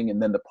big thing,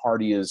 and then the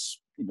party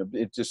is,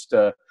 it just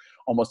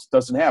almost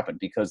doesn't happen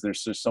because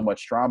there's just so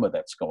much drama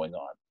that's going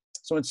on.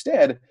 So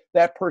instead,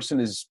 that person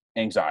is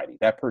anxiety.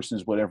 That person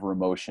is whatever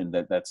emotion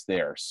that's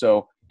there.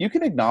 So you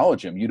can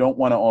acknowledge them. You don't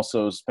want to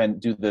also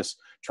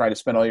try to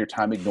spend all your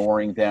time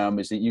ignoring them.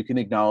 Is that you can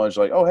acknowledge,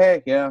 like, oh,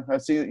 hey, yeah, I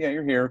see, yeah,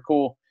 you're here,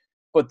 cool.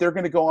 But they're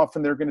going to go off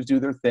and they're going to do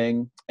their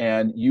thing,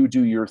 and you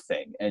do your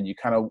thing, and you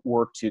kind of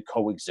work to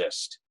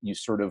coexist. You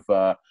sort of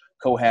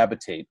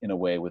cohabitate in a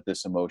way with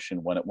this emotion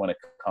when it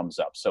comes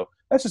up. So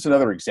that's just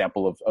another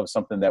example of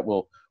something that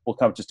will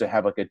come just to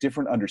have, like, a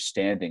different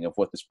understanding of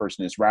what this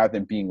person is, rather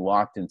than being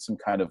locked in some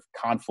kind of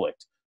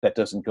conflict that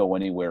doesn't go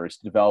anywhere. Is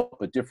to develop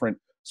a different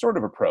sort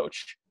of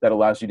approach that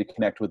allows you to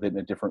connect with it in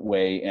a different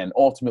way, and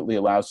ultimately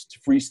allows to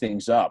freeze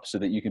things up so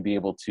that you can be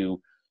able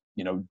to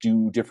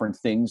do different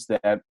things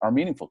that are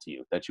meaningful to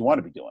you, that you want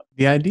to be doing.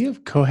 The idea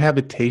of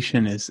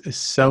cohabitation is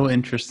so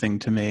interesting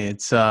to me.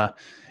 It's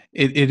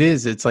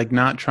like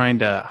not trying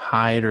to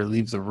hide or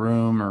leave the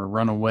room or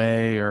run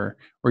away or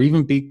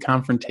even be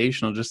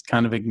confrontational, just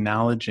kind of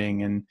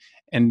acknowledging.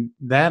 And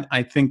that,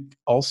 I think,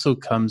 also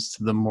comes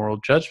to the moral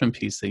judgment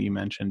piece that you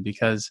mentioned,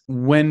 because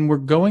when we're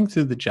going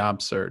through the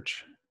job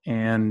search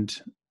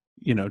and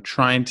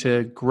trying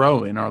to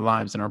grow in our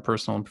lives, in our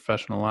personal and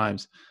professional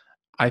lives,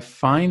 I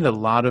find a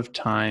lot of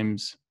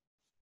times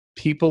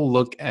people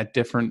look at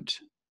different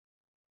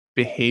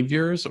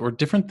behaviors or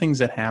different things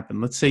that happen.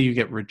 Let's say you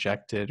get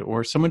rejected,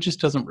 or someone just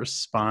doesn't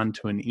respond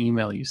to an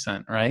email you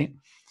sent, right?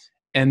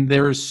 And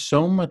there is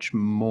so much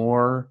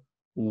more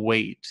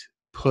weight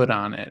put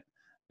on it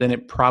than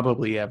it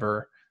probably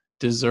ever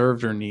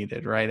deserved or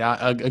needed, right?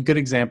 A good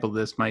example of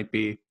this might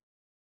be,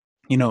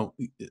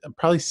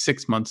 probably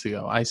 6 months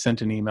ago, I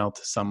sent an email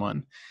to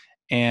someone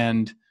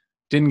and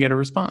didn't get a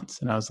response.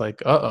 And I was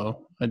like,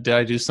 uh-oh, did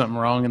I do something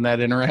wrong in that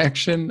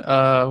interaction?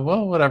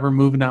 Well, whatever,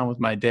 moving on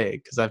with my day,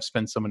 because I've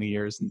spent so many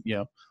years,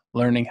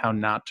 learning how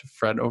not to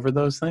fret over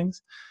those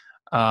things.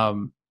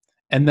 Um,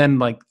 and then,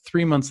 like,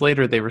 3 months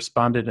later, they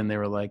responded and they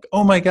were like,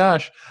 oh my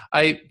gosh,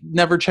 I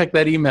never checked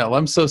that email.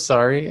 I'm so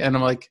sorry. And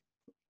I'm like,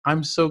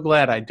 I'm so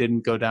glad I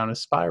didn't go down a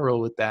spiral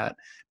with that,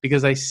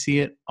 because I see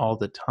it all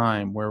the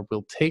time where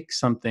we'll take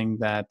something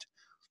that,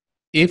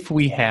 if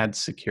we had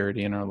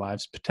security in our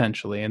lives,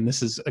 potentially, and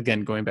this is,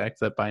 again, going back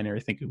to that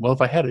binary thinking, well, if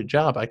I had a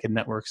job, I could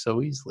network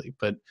so easily.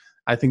 But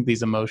I think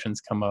these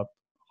emotions come up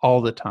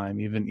all the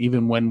time,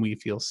 even when we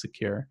feel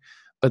secure.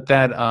 But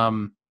that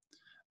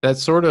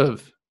sort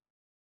of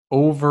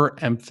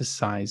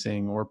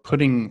overemphasizing or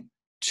putting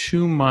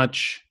too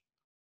much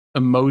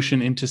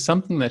emotion into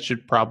something that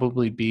should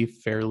probably be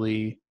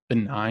fairly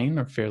benign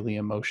or fairly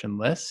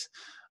emotionless.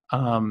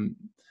 Um,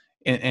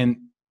 and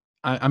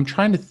I'm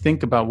trying to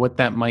think about what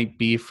that might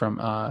be from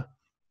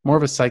more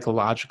of a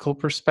psychological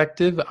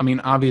perspective. I mean,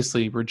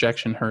 obviously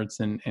rejection hurts,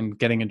 and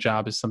getting a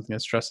job is something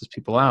that stresses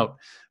people out.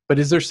 But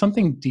is there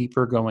something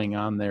deeper going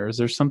on there? Is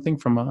there something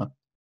from a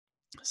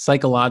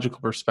psychological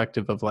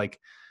perspective of like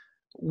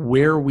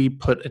where we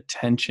put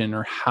attention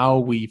or how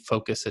we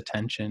focus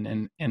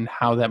attention, and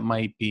how that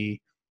might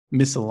be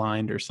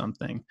misaligned or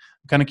something?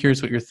 I'm kind of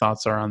curious what your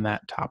thoughts are on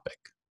that topic.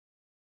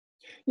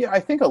 Yeah,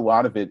 I think a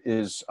lot of it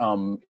is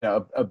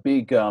a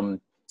big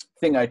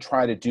thing I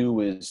try to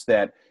do is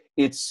that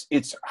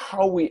it's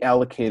how we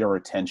allocate our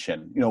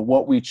attention. You know,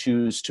 what we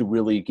choose to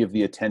really give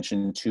the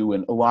attention to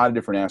in a lot of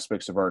different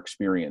aspects of our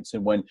experience.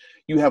 And when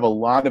you have a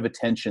lot of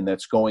attention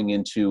that's going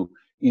into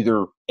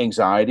either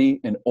anxiety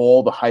and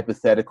all the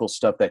hypothetical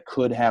stuff that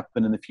could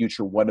happen in the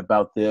future, what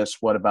about this?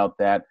 What about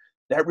that?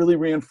 That really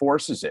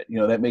reinforces it. You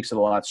know, that makes it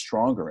a lot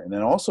stronger. And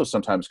then also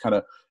sometimes kind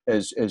of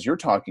as you're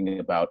talking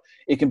about,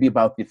 it can be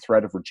about the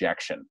threat of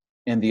rejection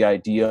and the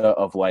idea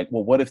of like,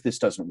 well, what if this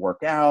doesn't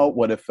work out?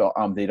 What if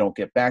they don't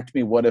get back to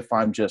me? What if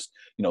I'm just,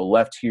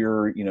 left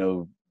here,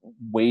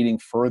 waiting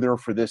further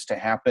for this to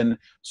happen?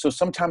 So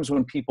sometimes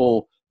when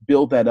people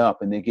build that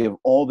up and they give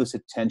all this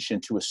attention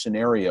to a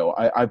scenario,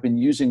 I've been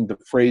using the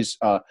phrase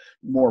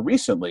more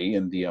recently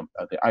in the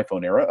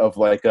iPhone era of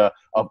like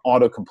of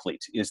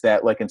autocomplete. Is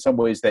that like in some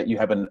ways that you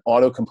have an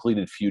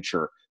auto-completed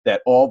future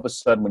that all of a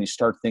sudden when you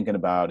start thinking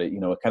about it,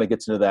 it kind of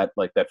gets into that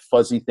like that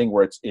fuzzy thing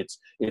where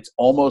it's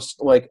almost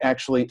like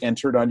actually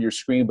entered on your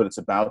screen, but it's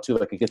about to,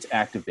 like, it gets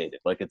activated,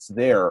 like it's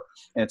there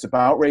and it's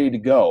about ready to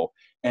go.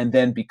 And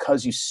then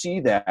because you see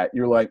that,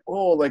 you're like,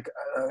 oh, like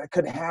that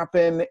could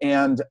happen.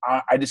 And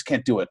I just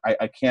can't do it.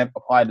 I can't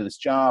apply to this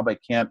job. I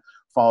can't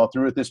follow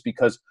through with this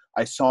because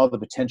I saw the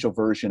potential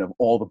version of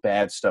all the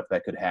bad stuff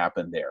that could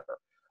happen there.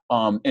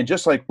 And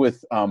just like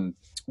with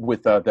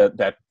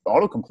that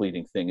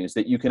auto-completing thing is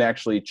that you can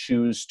actually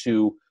choose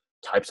to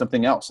type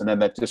something else. And then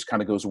that just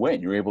kind of goes away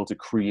and you're able to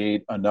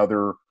create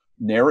another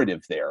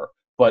narrative there.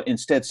 But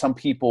instead, some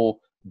people,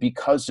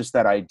 because just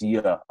that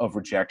idea of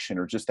rejection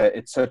or just that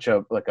it's such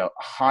a like a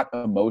hot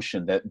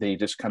emotion that they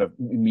just kind of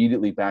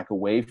immediately back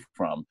away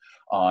from,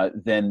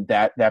 then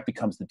that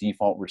becomes the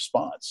default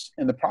response.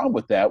 And the problem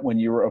with that, when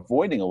you're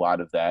avoiding a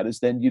lot of that, is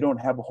then you don't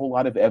have a whole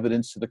lot of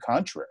evidence to the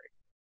contrary.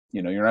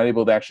 You're not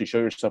able to actually show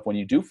yourself when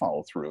you do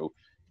follow through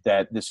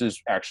that this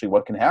is actually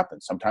what can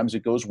happen. Sometimes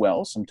it goes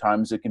well,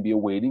 sometimes it can be a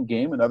waiting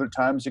game, and other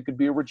times it could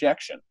be a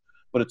rejection.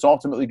 But it's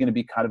ultimately going to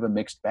be kind of a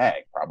mixed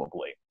bag,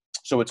 probably.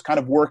 So it's kind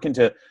of working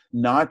to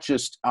not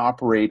just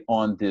operate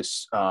on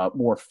this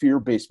more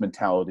fear-based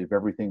mentality of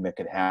everything that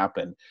could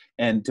happen,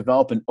 and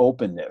develop an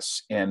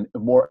openness and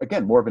more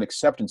of an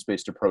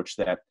acceptance-based approach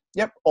that,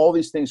 yep, all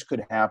these things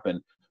could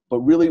happen, but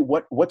really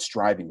what's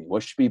driving me?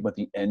 What should be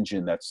the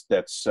engine that's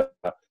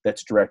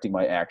directing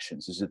my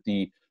actions? Is it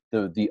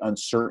the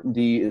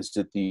uncertainty? Is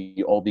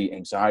it all the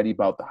anxiety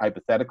about the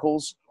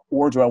hypotheticals?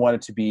 Or do I want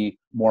it to be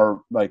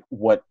more like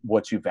what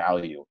you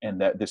value,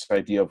 and that this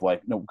idea of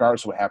like, no,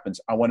 regardless of what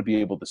happens, I want to be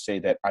able to say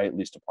that I at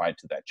least applied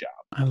to that job.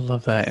 I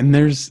love that. And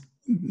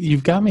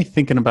you've got me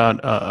thinking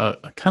about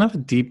a kind of a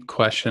deep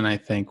question, I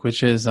think,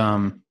 which is,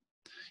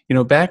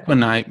 back when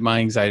my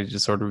anxiety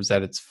disorder was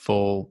at its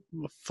full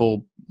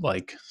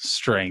like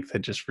strength,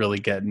 it just really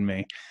getting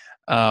me.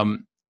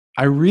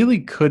 I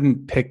really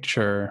couldn't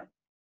picture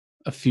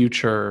a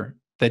future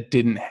that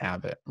didn't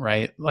have it,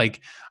 right? Like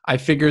I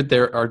figured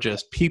there are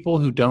just people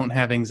who don't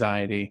have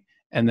anxiety,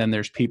 and then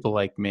there's people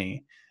like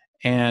me.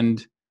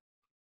 And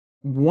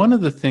one of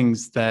the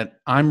things that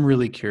I'm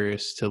really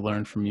curious to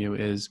learn from you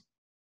is,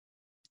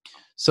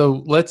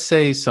 so let's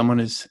say someone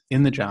is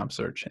in the job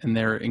search and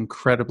they're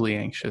incredibly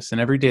anxious,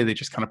 and every day they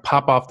just kind of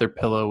pop off their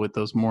pillow with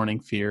those morning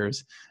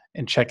fears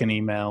and check an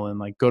email and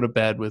like go to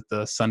bed with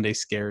the Sunday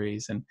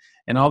scaries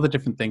and all the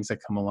different things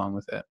that come along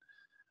with it.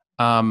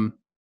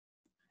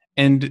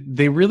 And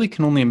they really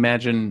can only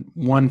imagine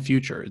one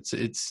future.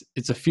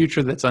 It's a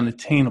future that's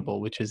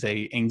unattainable, which is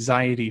a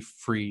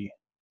anxiety-free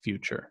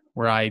future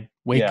where I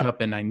wake Yeah.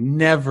 up and I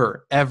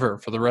never, ever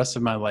for the rest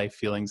of my life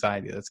feel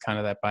anxiety. That's kind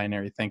of that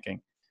binary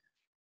thinking.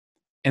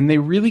 And they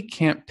really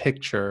can't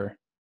picture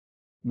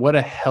what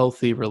a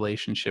healthy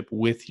relationship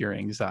with your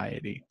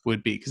anxiety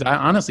would be. Because I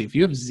honestly, if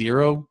you have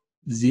zero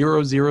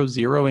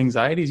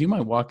anxieties, you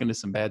might walk into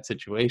some bad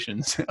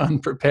situations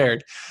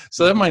unprepared.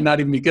 So that might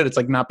not even be good. It's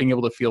like not being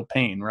able to feel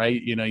pain,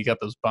 right? You got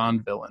those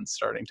Bond villains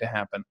starting to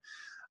happen.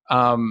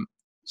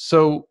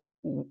 So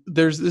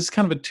there's this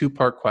kind of a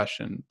two-part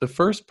question. The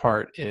first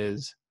part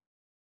is,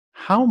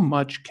 how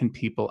much can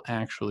people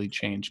actually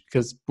change?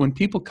 Because when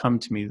people come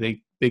to me,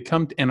 they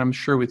come, and I'm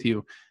sure with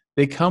you,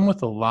 they come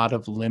with a lot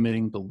of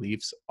limiting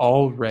beliefs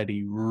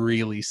already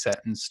really set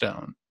in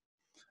stone.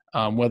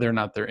 Whether or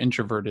not they're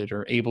introverted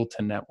or able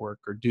to network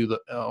or do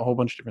a whole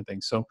bunch of different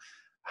things. So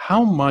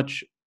how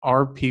much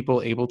are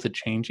people able to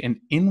change, and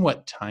in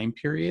what time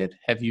period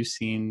have you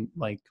seen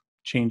like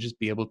changes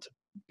be able to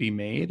be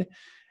made?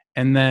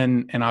 And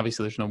then, and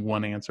obviously there's no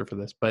one answer for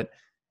this, but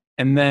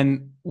And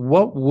then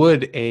what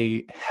would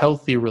a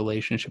healthy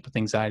relationship with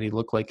anxiety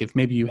look like if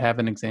maybe you have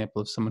an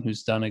example of someone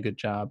who's done a good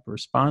job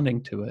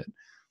responding to it?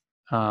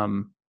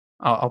 Um,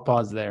 I'll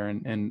pause there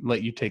and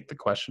let you take the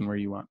question where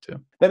you want to.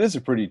 That is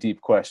a pretty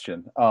deep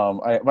question.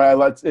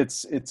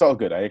 It's all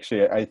good.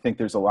 I think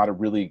there's a lot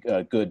of really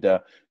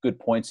good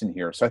points in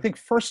here. So I think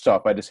first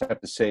off, I just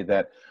have to say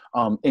that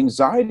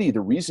anxiety,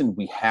 the reason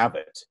we have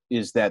it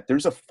is that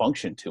there's a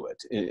function to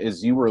it,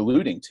 as you were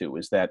alluding to,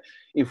 is that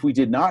if we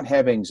did not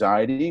have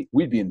anxiety,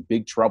 we'd be in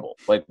big trouble.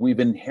 Like we've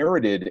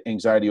inherited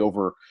anxiety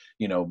over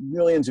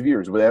millions of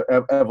years, with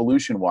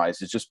evolution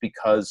wise, is just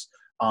because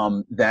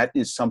that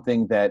is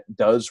something that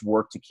does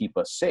work to keep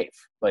us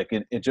safe. Like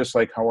it just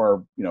like how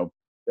our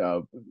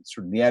sort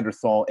of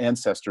Neanderthal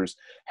ancestors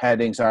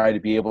had anxiety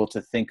to be able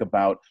to think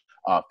about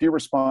fear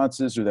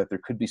responses, or that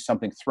there could be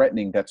something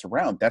threatening that's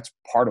around. That's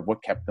part of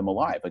what kept them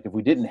alive. Like if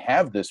we didn't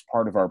have this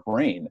part of our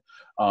brain,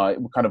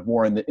 kind of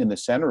more in the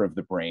center of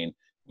the brain,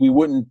 we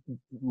wouldn't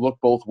look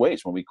both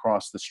ways when we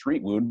cross the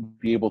street. We wouldn't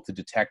be able to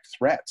detect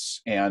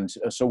threats. And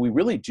so we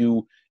really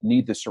do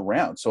need this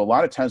around. So a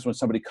lot of times when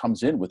somebody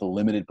comes in with a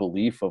limited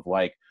belief of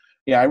like,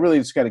 yeah, I really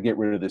just got to get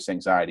rid of this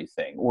anxiety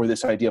thing, or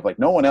this idea of like,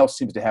 no one else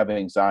seems to have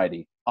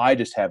anxiety, I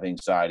just have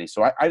anxiety,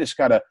 so I just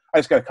gotta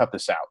cut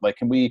this out. Like,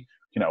 can we,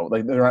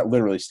 like they're not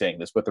literally saying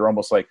this, but they're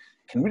almost like,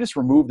 can we just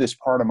remove this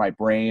part of my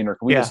brain, or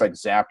can we just like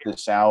zap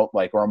this out,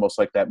 like, or almost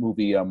like that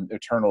movie,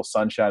 Eternal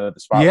Sunshine of the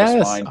Spotless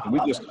Yes. Mind. Can we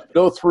just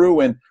go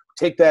through and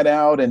take that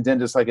out, and then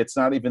just like it's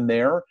not even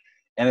there?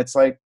 And it's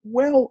like,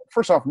 well,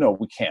 first off, no,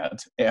 we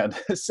can't. And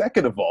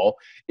second of all,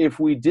 if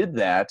we did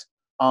that,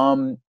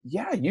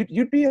 yeah,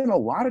 you'd be in a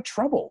lot of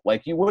trouble.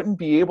 Like you wouldn't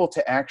be able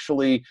to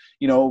actually,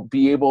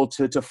 be able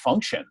to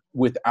function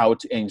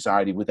without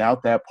anxiety,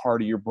 without that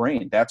part of your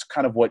brain. That's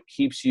kind of what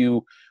keeps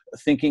you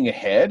thinking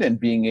ahead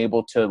and being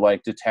able to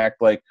like detect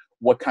like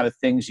what kind of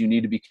things you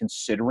need to be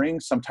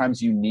considering.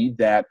 Sometimes you need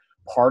that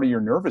part of your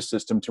nervous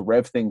system to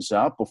rev things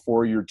up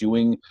before you're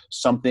doing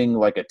something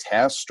like a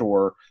test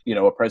or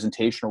a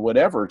presentation or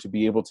whatever, to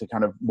be able to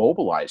kind of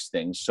mobilize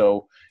things.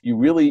 So you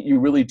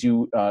really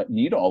do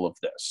need all of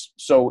this.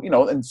 So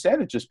instead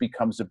it just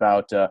becomes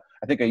about I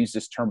think I used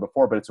this term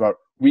before, but it's about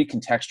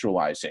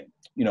recontextualizing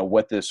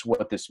what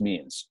this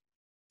means.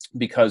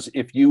 Because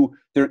if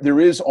there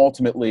is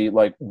ultimately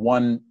like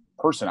one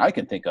person I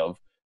can think of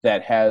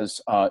that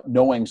has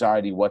no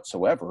anxiety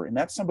whatsoever, and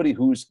that's somebody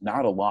who's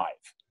not alive.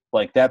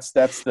 Like that's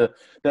an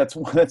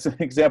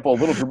example, a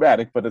little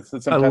dramatic, but it's I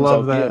sometimes I'll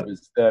love give,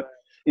 that.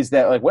 is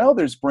that like, well,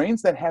 there's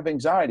brains that have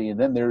anxiety, and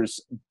then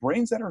there's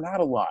brains that are not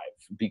alive.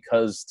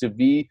 Because to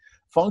be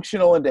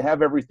functional and to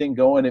have everything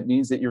going, it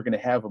means that you're going to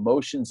have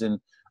emotions and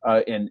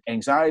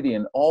anxiety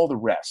and all the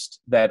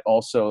rest that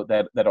also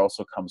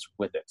comes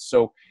with it.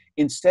 So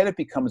instead, it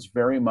becomes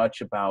very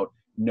much about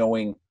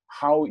knowing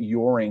how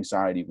your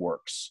anxiety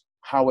works,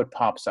 how it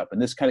pops up.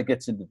 And this kind of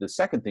gets into the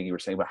second thing you were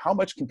saying about how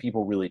much can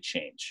people really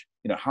change?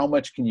 How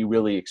much can you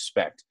really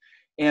expect?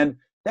 And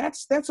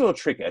that's a little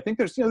tricky. I think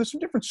there's some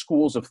different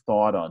schools of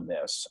thought on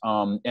this.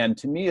 And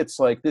to me, it's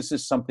like, this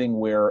is something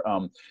where,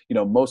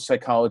 most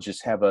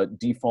psychologists have a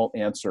default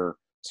answer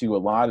to a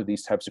lot of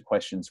these types of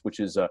questions, which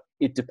is,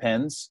 it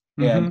depends.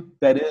 And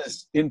that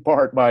is in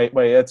part my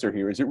answer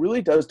here, is it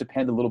really does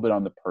depend a little bit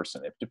on the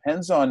person. It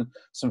depends on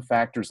some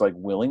factors like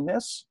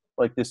willingness,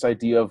 like this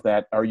idea of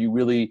that,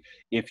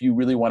 if you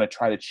really want to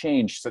try to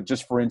change, so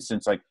just for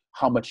instance, like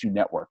how much you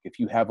network. If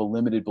you have a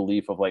limited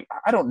belief of like,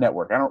 I don't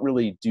network, I don't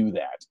really do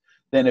that,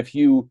 then if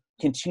you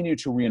continue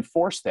to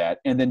reinforce that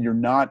and then you're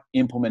not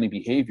implementing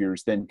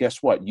behaviors, then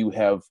guess what? You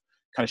have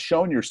kind of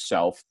shown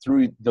yourself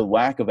through the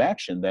lack of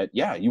action that,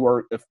 yeah, you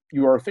are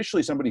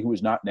officially somebody who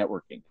is not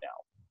networking now.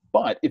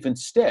 But if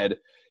instead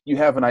you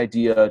have an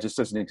idea, just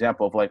as an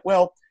example of like,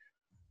 well,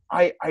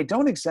 I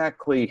don't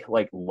exactly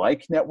like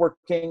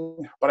networking,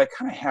 but I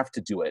kind of have to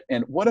do it.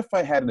 And what if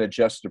I had an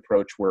adjusted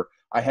approach where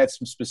I had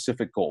some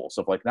specific goals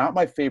of like, not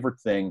my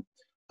favorite thing,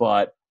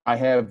 but I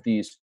have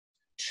these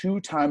 2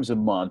 times a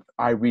month,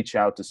 I reach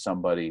out to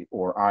somebody,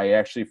 or I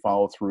actually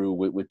follow through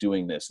with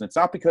doing this. And it's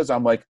not because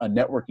I'm like a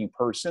networking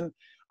person.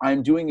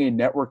 I'm doing a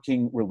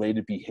networking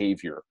related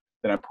behavior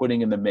that I'm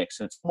putting in the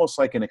mix. And it's almost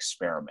like an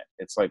experiment.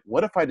 It's like,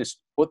 what if I just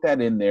put that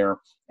in there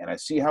and I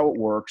see how it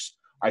works?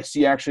 I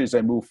see actually as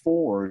I move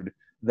forward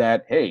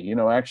that, hey,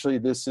 actually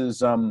this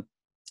is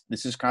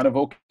kind of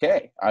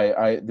okay.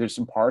 There's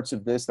some parts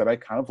of this that I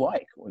kind of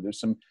like, or there's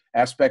some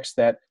aspects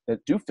that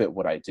do fit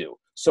what I do.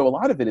 So a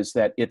lot of it is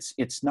that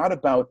it's not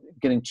about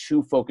getting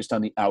too focused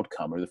on the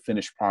outcome or the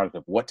finished product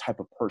of what type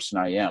of person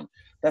I am.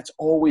 That's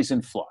always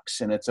in flux.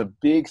 And it's a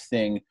big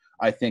thing,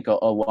 I think, a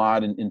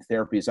lot in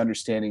therapy, is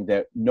understanding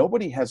that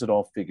nobody has it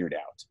all figured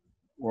out.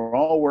 We're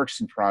all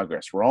works in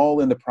progress. We're all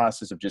in the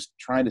process of just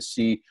trying to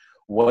see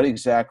what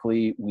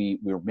exactly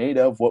we're made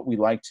of, what we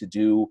like to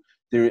do.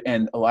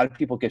 And a lot of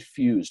people get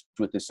fused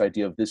with this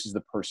idea of this is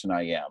the person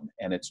I am.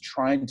 And it's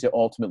trying to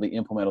ultimately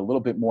implement a little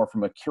bit more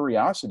from a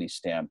curiosity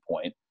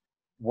standpoint,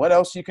 what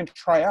else you can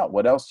try out,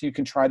 what else you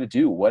can try to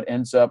do, what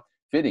ends up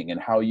fitting,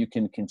 and how you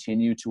can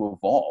continue to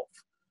evolve.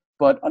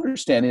 but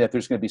understanding that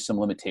there's going to be some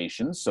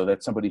limitations, so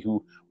that somebody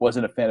who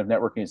wasn't a fan of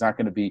networking is not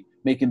going to be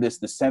making this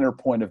the center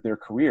point of their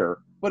career,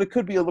 but it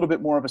could be a little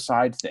bit more of a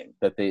side thing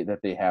that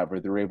they have, or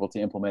they're able to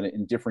implement it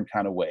in different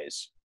kind of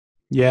ways.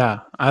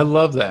 Yeah, I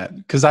love that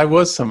because I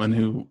was someone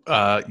who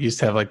used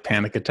to have like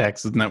panic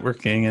attacks with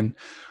networking, and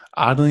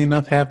oddly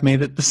enough, have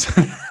made it the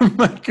center of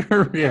my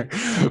career.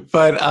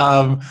 But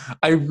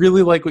I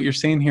really like what you're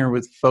saying here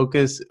with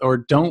focus or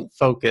don't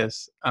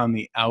focus on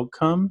the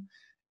outcome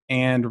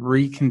and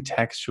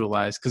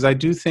recontextualize. Because I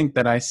do think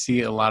that I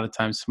see a lot of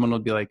times someone will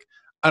be like,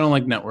 I don't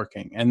like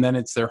networking. And then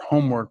it's their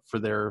homework for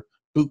their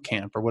boot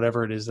camp or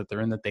whatever it is that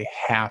they're in, that they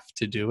have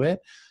to do it.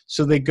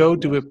 So they go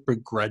do it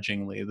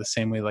begrudgingly, the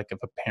same way like if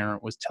a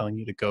parent was telling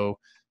you to go,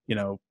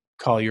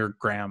 call your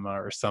grandma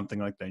or something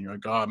like that. And you're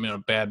like, oh, I'm in a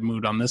bad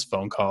mood on this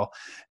phone call.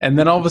 And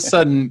then all of a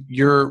sudden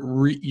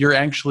you're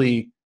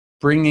actually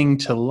bringing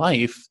to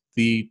life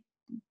the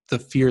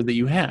fear that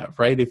you have,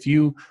 right? If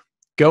you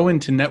go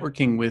into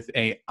networking with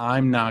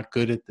I'm not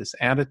good at this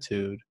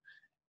attitude,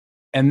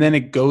 and then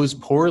it goes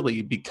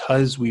poorly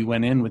because we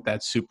went in with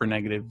that super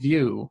negative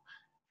view,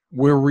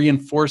 we're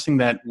reinforcing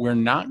that we're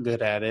not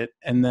good at it.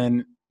 And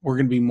then we're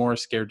going to be more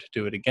scared to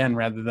do it again,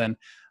 rather than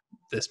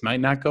this might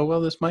not go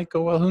well, this might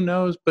go well, who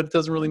knows? But it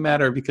doesn't really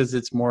matter because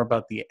it's more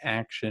about the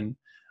action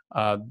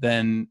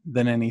than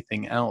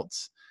anything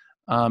else.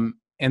 And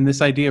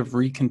this idea of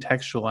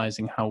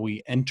recontextualizing how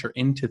we enter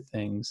into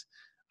things,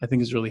 I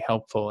think is really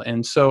helpful.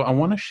 And so I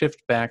want to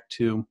shift back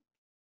to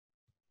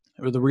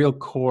the real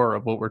core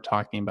of what we're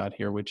talking about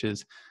here, which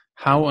is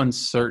how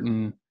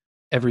uncertain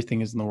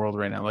everything is in the world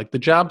right now. Like the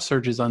job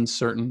search is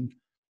uncertain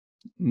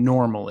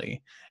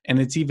normally, and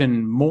it's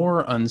even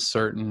more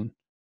uncertain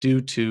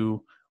due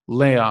to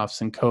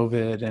layoffs and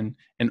COVID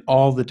and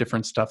all the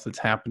different stuff that's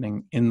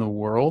happening in the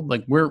world.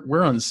 Like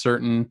we're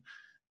uncertain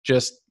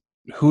just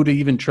who to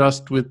even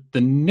trust with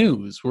the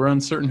news. We're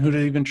uncertain who to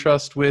even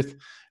trust with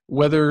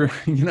whether,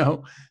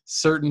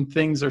 certain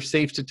things are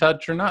safe to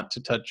touch or not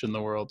to touch in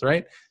the world,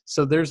 right?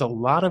 So there's a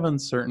lot of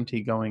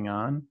uncertainty going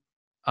on.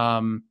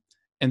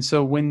 And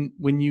so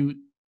when you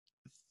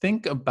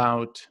think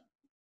about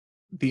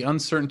the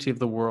uncertainty of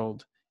the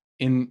world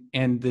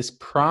and this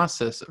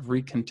process of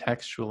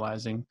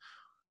recontextualizing,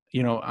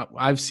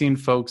 I've seen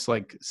folks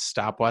like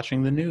stop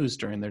watching the news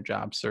during their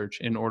job search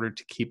in order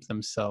to keep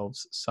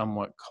themselves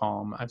somewhat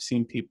calm. I've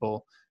seen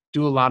people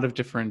do a lot of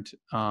different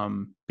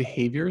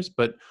behaviors,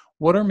 but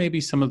what are maybe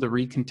some of the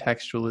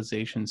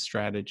recontextualization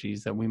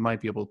strategies that we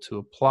might be able to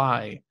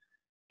apply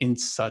in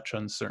such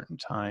uncertain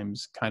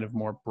times, kind of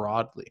more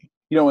broadly?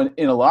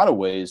 In a lot of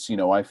ways,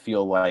 I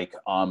feel like,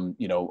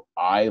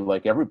 I,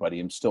 like everybody,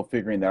 am still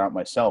figuring that out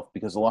myself,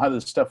 because a lot of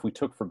the stuff we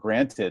took for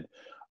granted,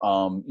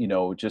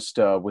 just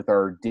with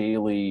our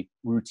daily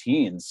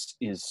routines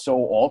is so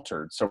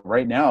altered. So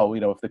right now,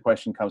 if the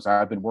question comes,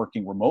 I've been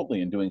working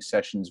remotely and doing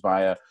sessions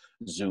via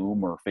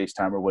Zoom or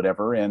FaceTime or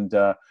whatever. And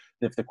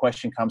if the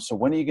question comes, so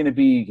when are you going to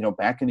be,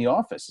 back in the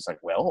office? It's like,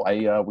 well,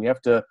 we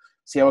have to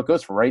see how it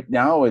goes. For right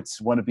now,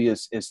 it's want to be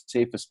as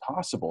safe as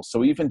possible.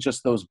 So even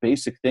just those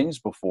basic things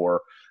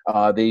before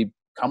they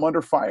come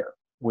under fire,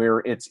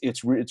 where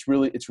it's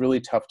really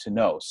tough to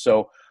know.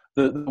 So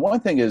the one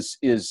thing is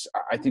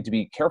I think to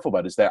be careful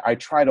about is that I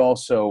try to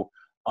also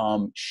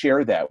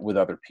share that with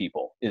other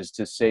people, is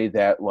to say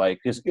that, like,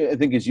 because I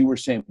think, as you were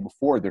saying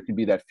before, there can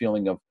be that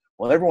feeling of,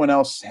 well, everyone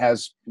else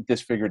has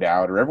this figured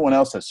out, or everyone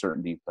else has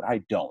certainty, but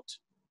I don't.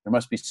 There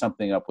must be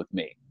something up with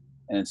me.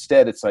 And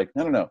instead, it's like,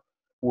 no.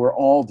 We're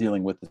all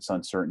dealing with this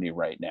uncertainty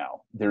right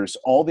now. There's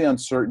all the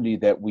uncertainty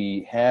that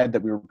we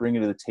were bringing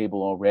to the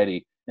table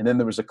already. And then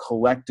there was a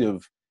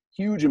collective,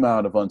 huge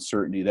amount of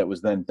uncertainty that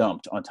was then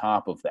dumped on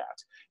top of that.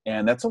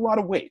 And that's a lot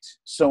of weight.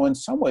 So in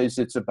some ways,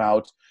 it's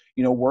about,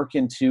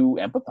 working to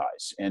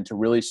empathize and to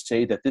really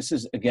say that this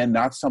is, again,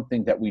 not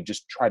something that we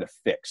just try to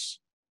fix.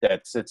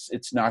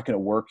 It's not going to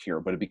work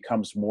here, but it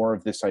becomes more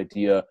of this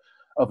idea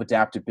of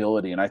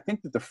adaptability. And I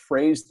think that the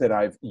phrase that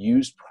I've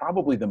used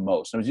probably the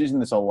most, I was using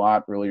this a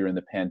lot earlier in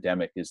the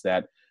pandemic, is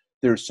that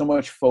there's so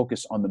much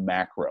focus on the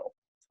macro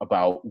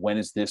about when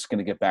is this going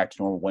to get back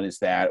to normal, when is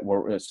that,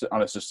 or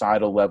on a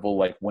societal level,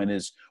 like when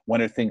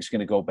are things going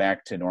to go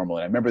back to normal.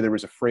 And I remember there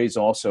was a phrase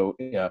also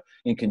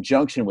in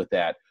conjunction with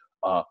that,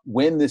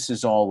 when this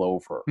is all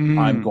over,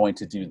 I'm going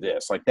to do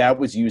this. Like that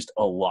was used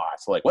a lot.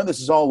 So like, when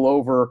this is all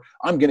over,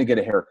 I'm going to get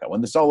a haircut.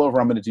 When this is all over,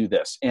 I'm going to do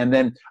this. And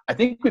then I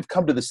think we've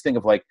come to this thing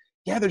of like,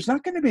 yeah, there's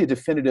not going to be a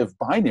definitive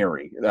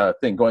binary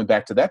thing, going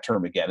back to that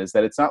term again, is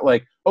that it's not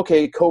like,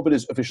 okay, COVID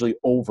is officially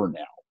over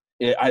now.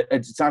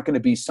 It's not going to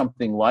be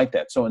something like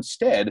that. So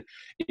instead,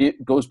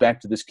 it goes back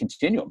to this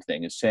continuum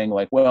thing, is saying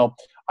like, well,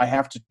 I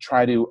have to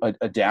try to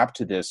adapt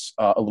to this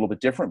a little bit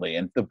differently.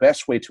 And the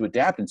best way to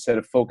adapt, instead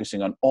of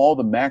focusing on all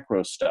the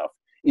macro stuff,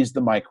 is the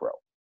micro.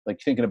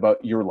 Like thinking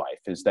about your life,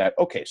 is that,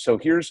 okay, so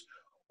here's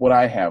what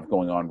I have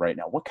going on right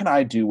now. What can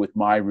I do with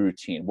my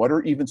routine? What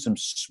are even some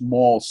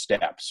small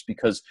steps?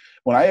 Because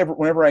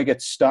whenever I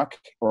get stuck,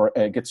 or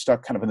get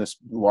stuck kind of in this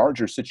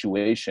larger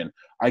situation,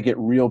 I get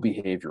real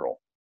behavioral,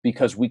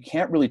 because we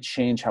can't really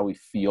change how we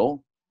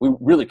feel, We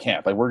really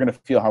can't. Like, we're going to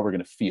feel how we're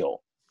going to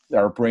feel.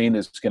 Our brain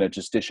is going to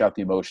just dish out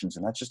the emotions,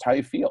 and that's just how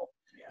you feel.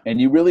 And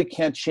you really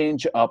can't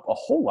change up a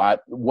whole lot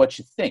what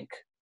you think,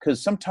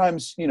 because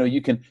sometimes,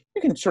 you can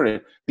sort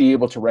of be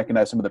able to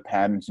recognize some of the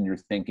patterns in your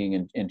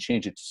thinking and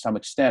change it to some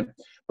extent.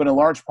 But in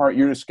large part,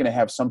 you're just going to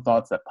have some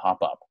thoughts that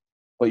pop up.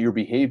 But your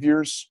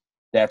behaviors,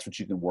 that's what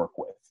you can work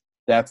with.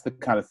 That's the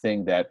kind of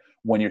thing that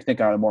when you're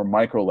thinking on a more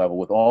micro level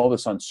with all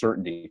this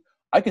uncertainty,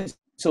 I can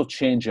still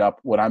change up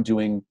what I'm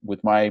doing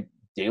with my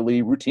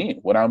daily routine,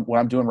 what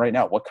I'm doing right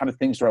now. What kind of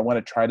things do I want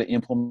to try to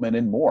implement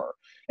in more?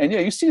 And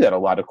you see that a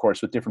lot, of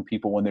course, with different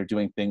people when they're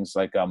doing things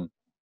like,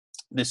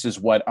 this is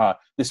what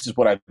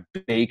I've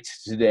baked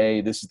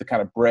today. This is the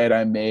kind of bread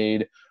I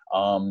made.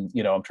 I'm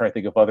trying to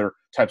think of other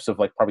types of,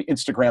 like, probably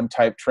Instagram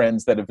type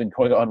trends that have been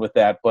going on with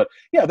that. But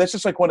yeah, that's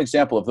just like one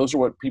example of those are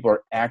what people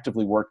are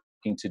actively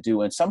working to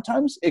do. And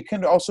sometimes it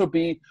can also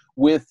be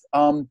with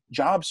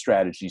job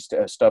strategies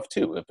stuff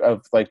too,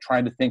 of like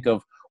trying to think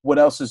of what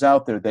else is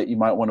out there that you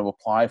might want to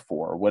apply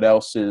for, what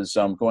else is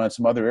going on in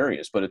some other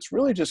areas. But it's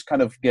really just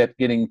kind of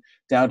getting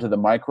down to the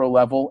micro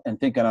level and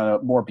thinking on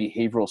a more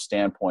behavioral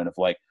standpoint of,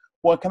 like,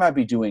 what can I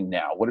be doing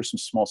now? What are some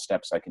small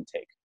steps I can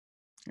take?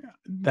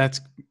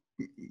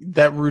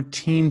 That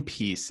routine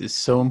piece is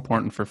so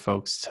important for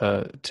folks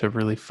to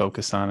really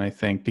focus on, I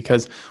think,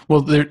 because,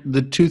 well,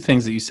 the two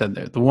things that you said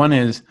there. The one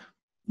is,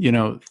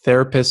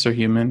 therapists are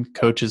human,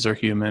 coaches are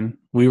human.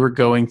 We were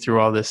going through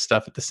all this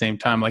stuff at the same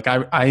time. Like,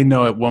 I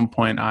know at one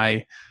point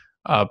I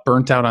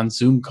burnt out on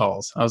Zoom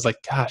calls. I was like,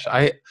 gosh,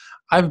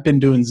 I've been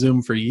doing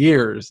Zoom for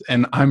years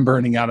and I'm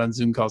burning out on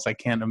Zoom calls. I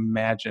can't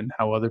imagine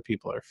how other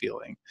people are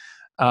feeling.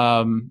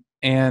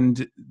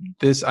 And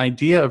this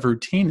idea of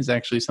routine is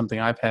actually something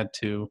I've had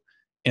to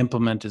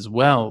implement as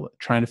well,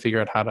 trying to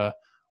figure out how to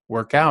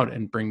work out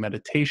and bring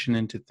meditation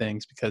into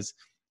things, because,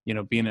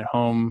 being at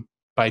home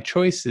by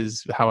choice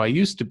is how I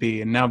used to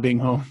be. And now being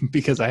home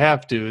because I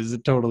have to is a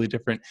totally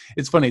different.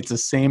 It's funny. It's the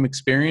same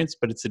experience,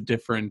 but it's a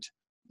different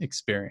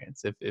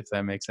experience, if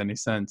that makes any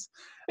sense.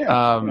 Yeah,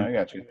 I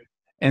got you.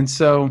 And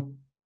so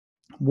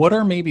what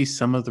are maybe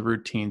some of the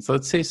routines?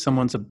 Let's say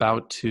someone's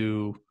about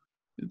to,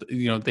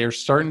 they're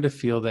starting to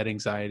feel that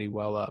anxiety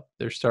well up.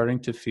 They're starting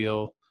to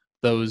feel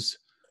those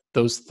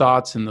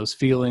thoughts and those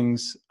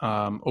feelings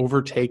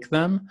overtake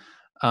them.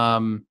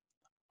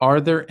 Are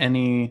there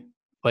any,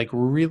 like,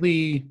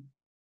 really,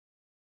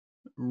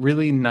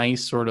 really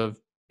nice sort of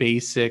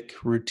basic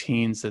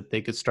routines that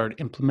they could start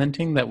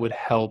implementing that would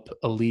help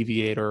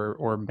alleviate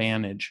or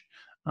manage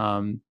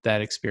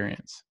that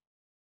experience?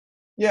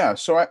 Yeah,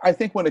 so I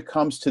think when it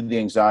comes to the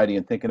anxiety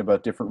and thinking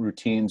about different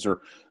routines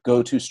or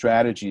go-to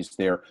strategies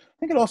there, I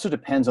think it also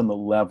depends on the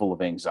level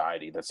of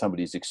anxiety that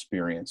somebody's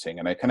experiencing.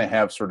 And I kind of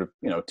have sort of,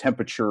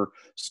 temperature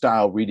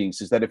style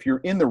readings, is that if you're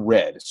in the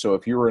red, so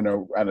if you're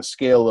on a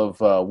scale of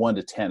 1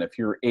 to 10, if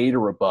you're 8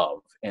 or above,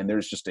 and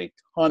there's just a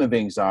ton of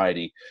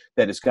anxiety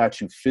that has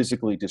got you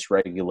physically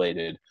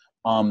dysregulated,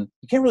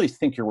 you can't really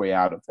think your way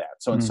out of that.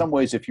 So in some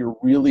ways, if you're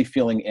really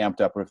feeling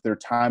amped up, or if there are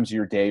times of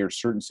your day or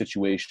certain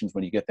situations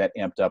when you get that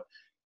amped up,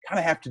 kind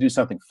of have to do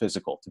something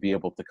physical to be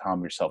able to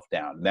calm yourself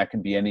down. And that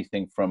can be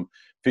anything from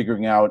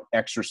figuring out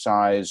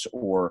exercise,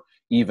 or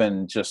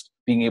even just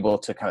being able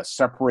to kind of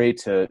separate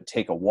to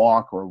take a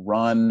walk or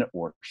run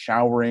or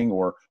showering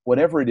or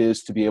whatever it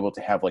is, to be able to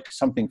have like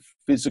something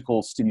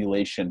physical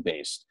stimulation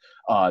based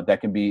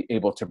that can be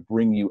able to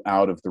bring you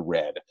out of the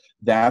red.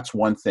 That's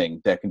one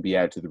thing that can be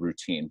added to the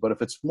routine. But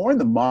if it's more in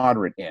the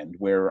moderate end,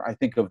 where I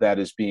think of that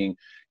as being,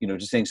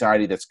 just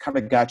anxiety that's kind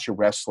of got you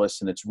restless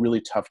and it's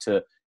really tough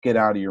to get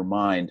out of your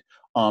mind,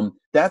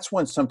 that's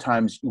when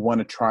sometimes you want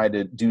to try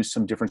to do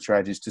some different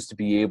strategies just to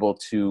be able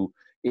to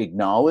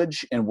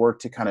acknowledge and work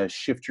to kind of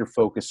shift your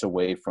focus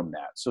away from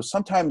that. So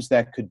sometimes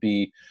that could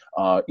be,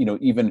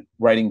 even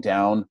writing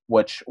down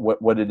what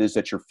it is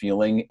that you're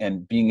feeling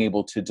and being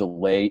able to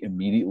delay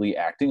immediately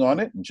acting on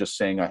it and just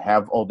saying, I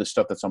have all this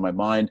stuff that's on my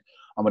mind.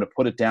 I'm going to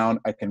put it down.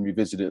 I can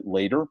revisit it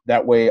later.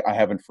 That way I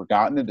haven't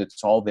forgotten it.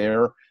 It's all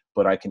there,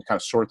 but I can kind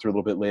of sort through a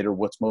little bit later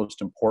what's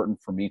most important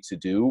for me to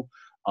do.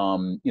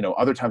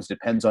 Other times it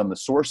depends on the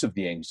source of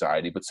the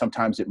anxiety, but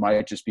sometimes it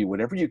might just be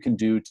whatever you can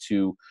do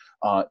to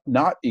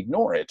not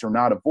ignore it or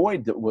not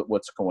avoid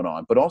what's going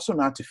on, but also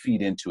not to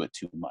feed into it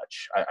too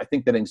much. I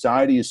think that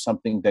anxiety is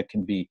something that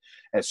can be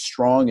as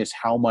strong as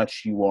how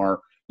much you are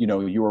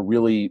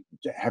really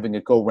having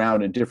it go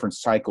round in different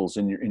cycles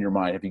in your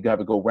mind. If you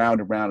have it go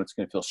round and round, it's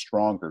going to feel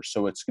stronger.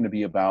 So it's going to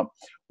be about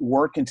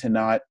working to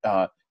not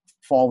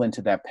fall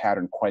into that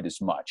pattern quite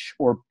as much,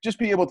 or just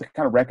be able to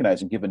kind of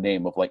recognize and give a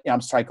name of like, yeah, I'm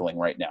cycling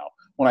right now.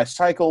 When I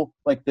cycle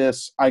like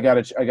this, I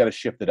gotta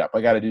shift it up. I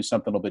got to do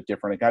something a little bit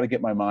different. I got to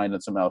get my mind on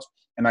something else,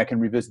 and I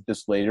can revisit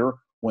this later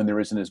when there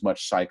isn't as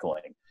much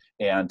cycling.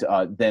 And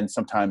then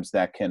sometimes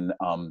that can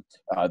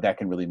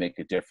really make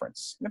a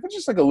difference. And if it's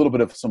just like a little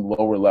bit of some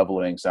lower level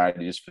of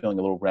anxiety, just feeling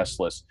a little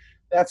restless,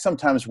 that's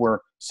sometimes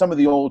where some of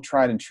the old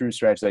tried and true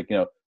strategies,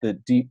 like, the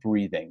deep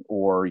breathing,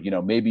 or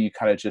maybe you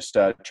kind of just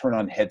turn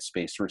on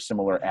Headspace or a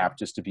similar app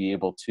just to be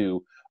able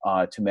to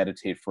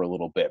meditate for a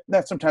little bit.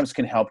 That sometimes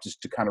can help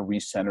just to kind of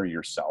recenter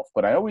yourself.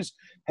 But I always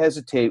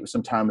hesitate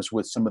sometimes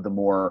with some of the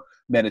more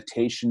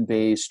meditation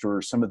based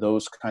or some of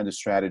those kind of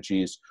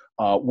strategies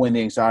when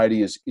the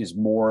anxiety is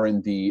more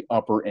in the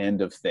upper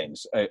end of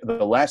things.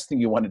 The last thing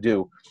you want to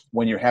do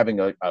when you're having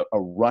a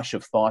rush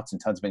of thoughts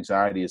and tons of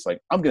anxiety is like,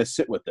 I'm going to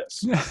sit with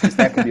this, because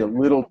that can be a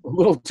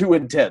little too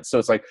intense. So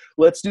it's like,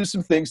 let's do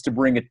some things to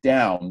bring it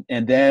down,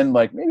 and then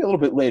like maybe a little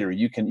bit later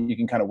you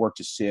can kind of work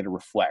to sit or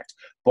reflect.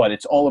 But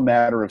it's all a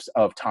matter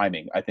of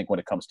timing, I think, when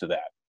it comes to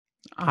that.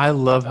 I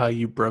love how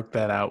you broke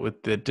that out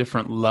with the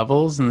different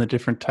levels and the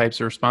different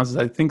types of responses.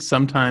 I think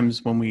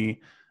sometimes when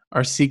we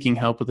are seeking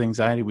help with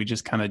anxiety, we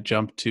just kind of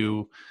jump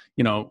to,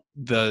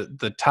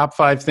 the top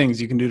 5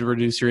 things you can do to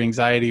reduce your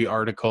anxiety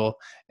article.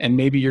 And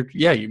maybe you're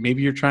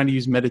trying to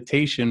use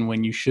meditation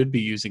when you should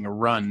be using a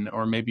run,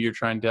 or maybe you're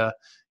trying to,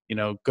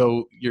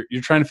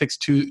 you're trying to fix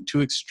too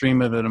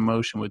extreme of an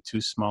emotion with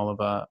too small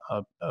of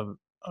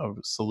a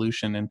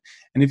solution. And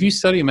if you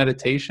study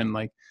meditation,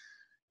 like,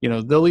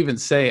 they'll even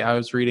say, I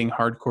was reading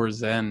Hardcore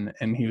Zen,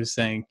 and he was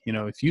saying,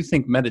 if you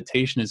think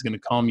meditation is going to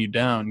calm you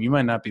down, you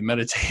might not be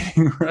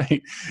meditating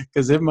right,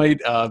 because it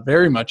might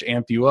very much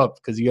amp you up,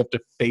 because you have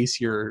to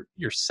face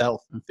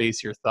yourself and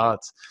face your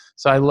thoughts.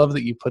 So I love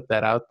that you put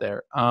that out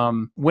there.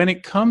 When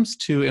it comes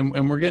to,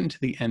 and we're getting to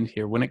the end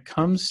here, when it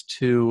comes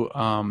to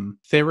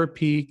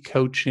therapy,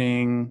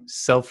 coaching,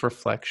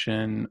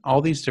 self-reflection, all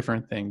these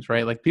different things,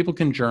 right? Like people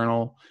can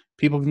journal,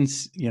 people can,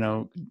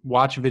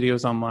 watch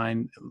videos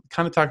online,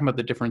 kind of talking about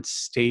the different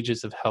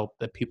stages of help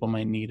that people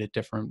might need at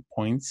different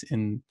points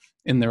in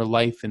their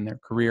life, in their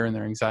career, in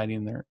their anxiety,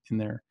 in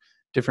their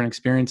different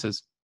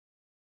experiences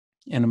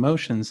and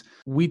emotions.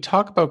 We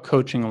talk about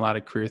coaching a lot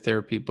of career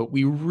therapy, but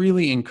we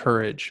really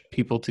encourage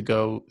people to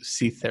go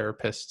see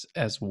therapists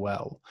as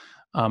well.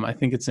 I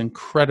think it's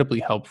incredibly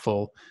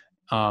helpful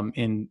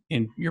in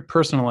your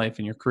personal life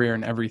and your career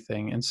and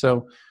everything. And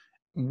so,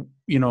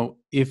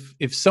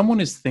 if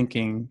someone is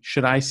thinking,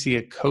 should I see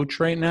a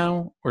coach right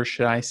now, or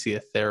should I see a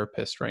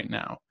therapist right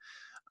now?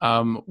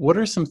 What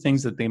are some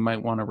things that they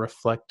might want to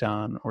reflect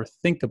on or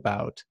think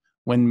about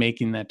when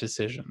making that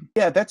decision?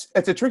 Yeah, that's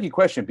a tricky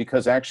question,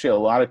 because actually a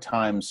lot of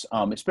times,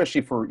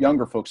 especially for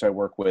younger folks I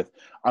work with,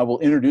 I will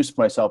introduce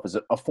myself as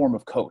a form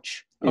of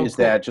coach. Oh, Is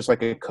cool. that just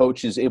like a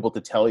coach is able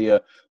to tell you,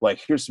 like,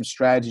 here's some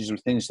strategies or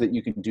things that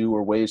you can do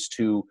or ways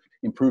to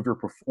improve your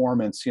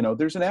performance.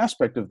 There's an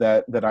aspect of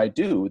that I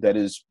do that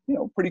is,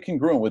 pretty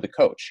congruent with a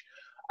coach.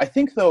 I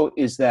think, though,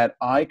 is that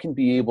I can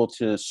be able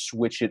to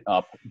switch it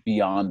up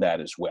beyond that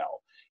as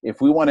well.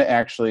 If we want to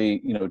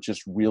actually,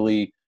 just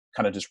really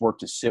kind of just work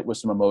to sit with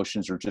some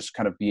emotions, or just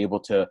kind of be able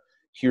to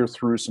hear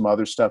through some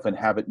other stuff and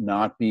have it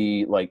not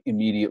be like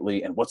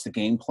immediately, and what's the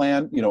game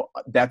plan?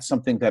 That's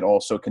something that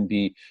also can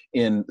be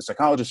in the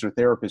psychologist or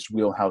therapist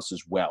wheelhouse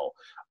as well.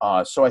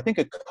 So I think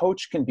a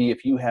coach can be,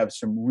 if you have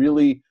some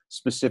really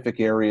specific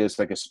areas,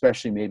 like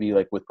especially maybe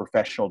like with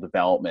professional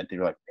development, that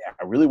you're like, yeah,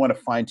 I really want to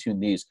fine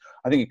tune these.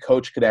 I think a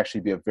coach could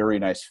actually be a very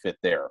nice fit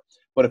there.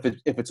 But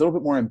if it's a little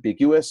bit more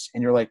ambiguous,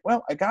 and you're like,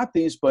 well, I got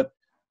these, but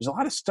there's a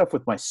lot of stuff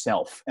with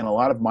myself and a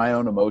lot of my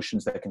own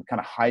emotions that can kind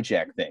of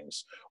hijack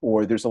things,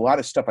 or there's a lot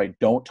of stuff I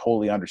don't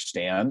totally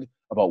understand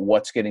about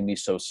what's getting me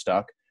so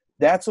stuck.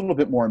 That's a little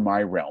bit more in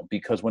my realm,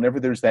 because whenever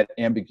there's that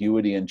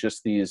ambiguity and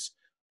just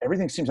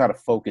everything seems out of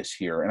focus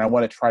here, and I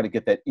want to try to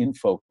get that in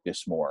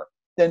focus more,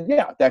 then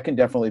yeah, that can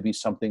definitely be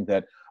something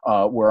that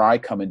where I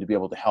come in to be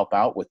able to help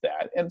out with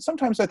that. And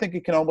sometimes I think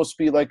it can almost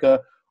be like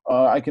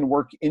I can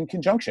work in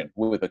conjunction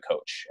with a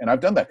coach. And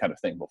I've done that kind of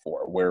thing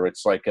before, where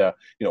it's like,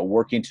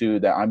 working to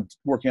that I'm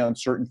working on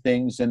certain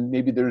things, and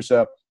maybe there's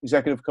a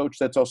executive coach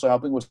that's also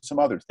helping with some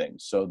other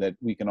things, so that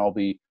we can all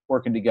be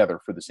working together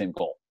for the same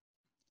goal.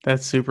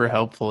 That's super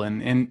helpful.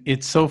 And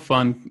it's so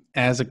fun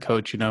as a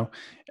coach,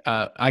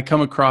 I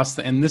come across,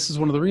 and this is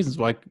one of the reasons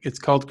why it's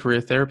called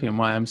career therapy, and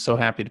why I'm so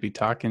happy to be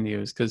talking to you,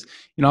 is because,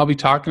 I'll be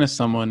talking to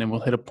someone and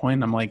we'll hit a point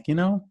and I'm like,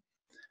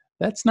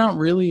 that's not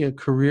really a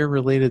career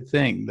related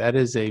thing. That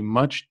is a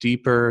much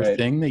deeper Right.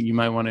 thing that you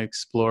might want to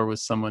explore with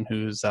someone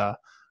who's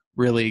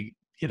really,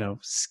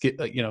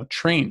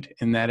 trained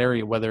in that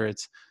area, whether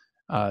it's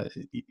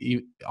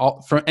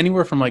from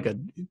anywhere from like a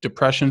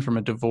depression from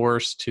a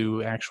divorce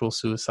to actual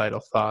suicidal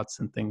thoughts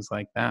and things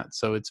like that.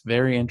 So it's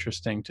very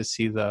interesting to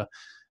see the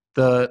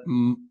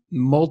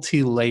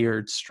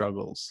multi-layered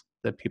struggles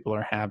that people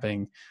are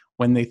having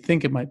when they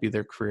think it might be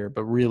their career,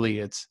 but really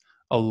it's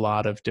a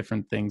lot of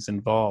different things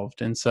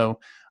involved. And so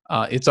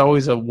it's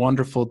always a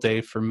wonderful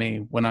day for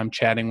me when I'm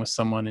chatting with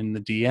someone in the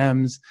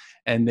DMs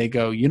and they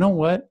go, you know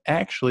what,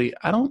 actually,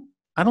 I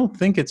don't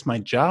think it's my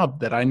job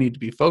that I need to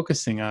be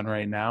focusing on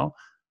right now.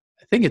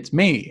 I think it's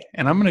me,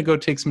 and I'm going to go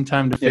take some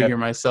time to Yeah. figure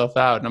myself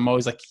out. And I'm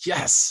always like,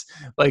 yes,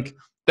 like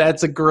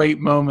that's a great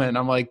moment.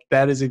 I'm like,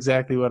 that is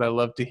exactly what I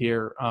love to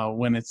hear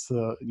when it's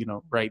the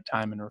right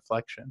time and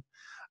reflection.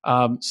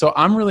 So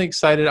I'm really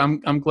excited.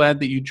 I'm glad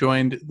that you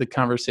joined the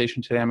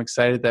conversation today. I'm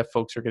excited that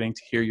folks are getting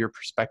to hear your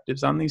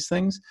perspectives on these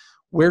things.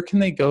 where can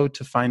they go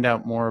to find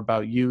out more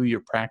about you,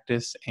 your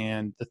practice,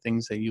 and the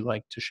things that you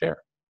like to share?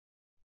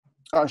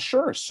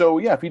 Sure. So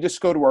yeah, if you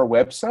just go to our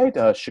website,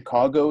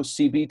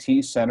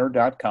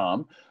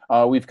 chicagocbtcenter.com,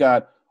 we've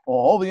got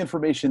all the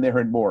information there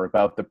and more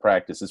about the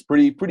practice. It's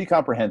pretty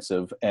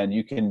comprehensive, and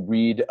you can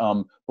read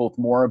both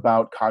more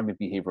about cognitive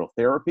behavioral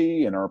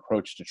therapy and our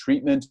approach to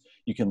treatment.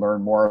 You can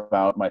learn more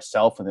about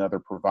myself and the other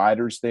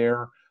providers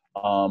there.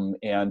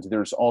 And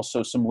there's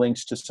also some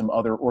links to some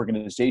other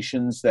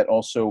organizations that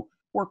also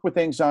work with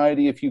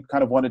anxiety if you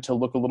kind of wanted to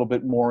look a little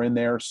bit more in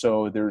there.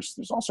 So there's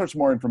all sorts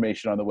more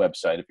information on the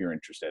website if you're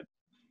interested.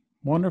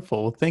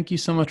 Wonderful. Well, thank you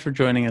so much for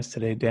joining us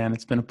today, Dan.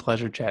 It's been a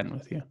pleasure chatting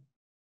with you.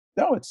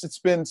 No, it's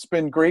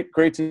been great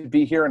to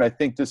be here. And I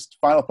think this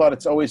final thought,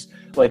 it's always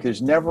like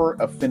there's never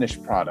a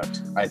finished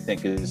product, I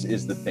think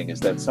is the thing, is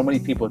that so many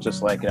people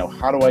just like,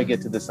 how do I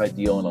get to this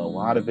ideal? And a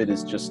lot of it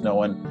is just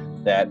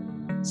knowing that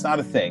it's not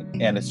a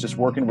thing, and it's just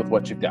working with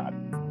what you've got.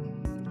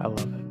 I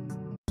love it.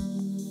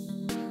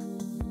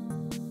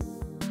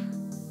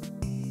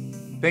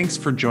 Thanks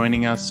for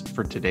joining us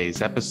for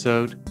today's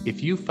episode.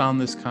 If you found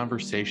this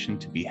conversation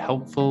to be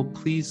helpful,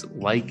 please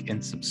like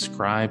and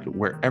subscribe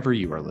wherever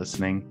you are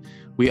listening.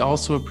 We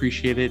also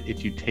appreciate it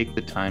if you take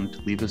the time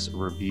to leave us a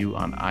review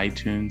on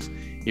iTunes.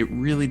 It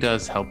really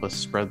does help us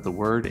spread the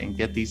word and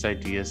get these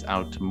ideas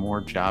out to more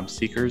job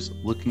seekers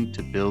looking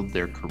to build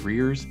their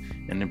careers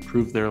and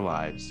improve their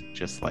lives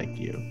just like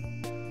you.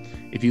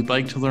 If you'd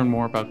like to learn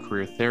more about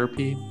career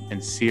therapy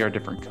and see our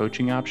different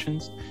coaching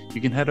options,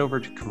 you can head over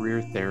to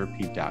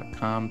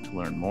careertherapy.com to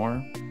learn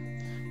more.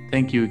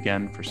 Thank you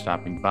again for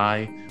stopping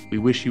by. We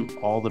wish you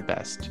all the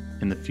best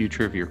in the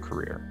future of your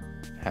career.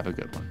 Have a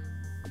good one.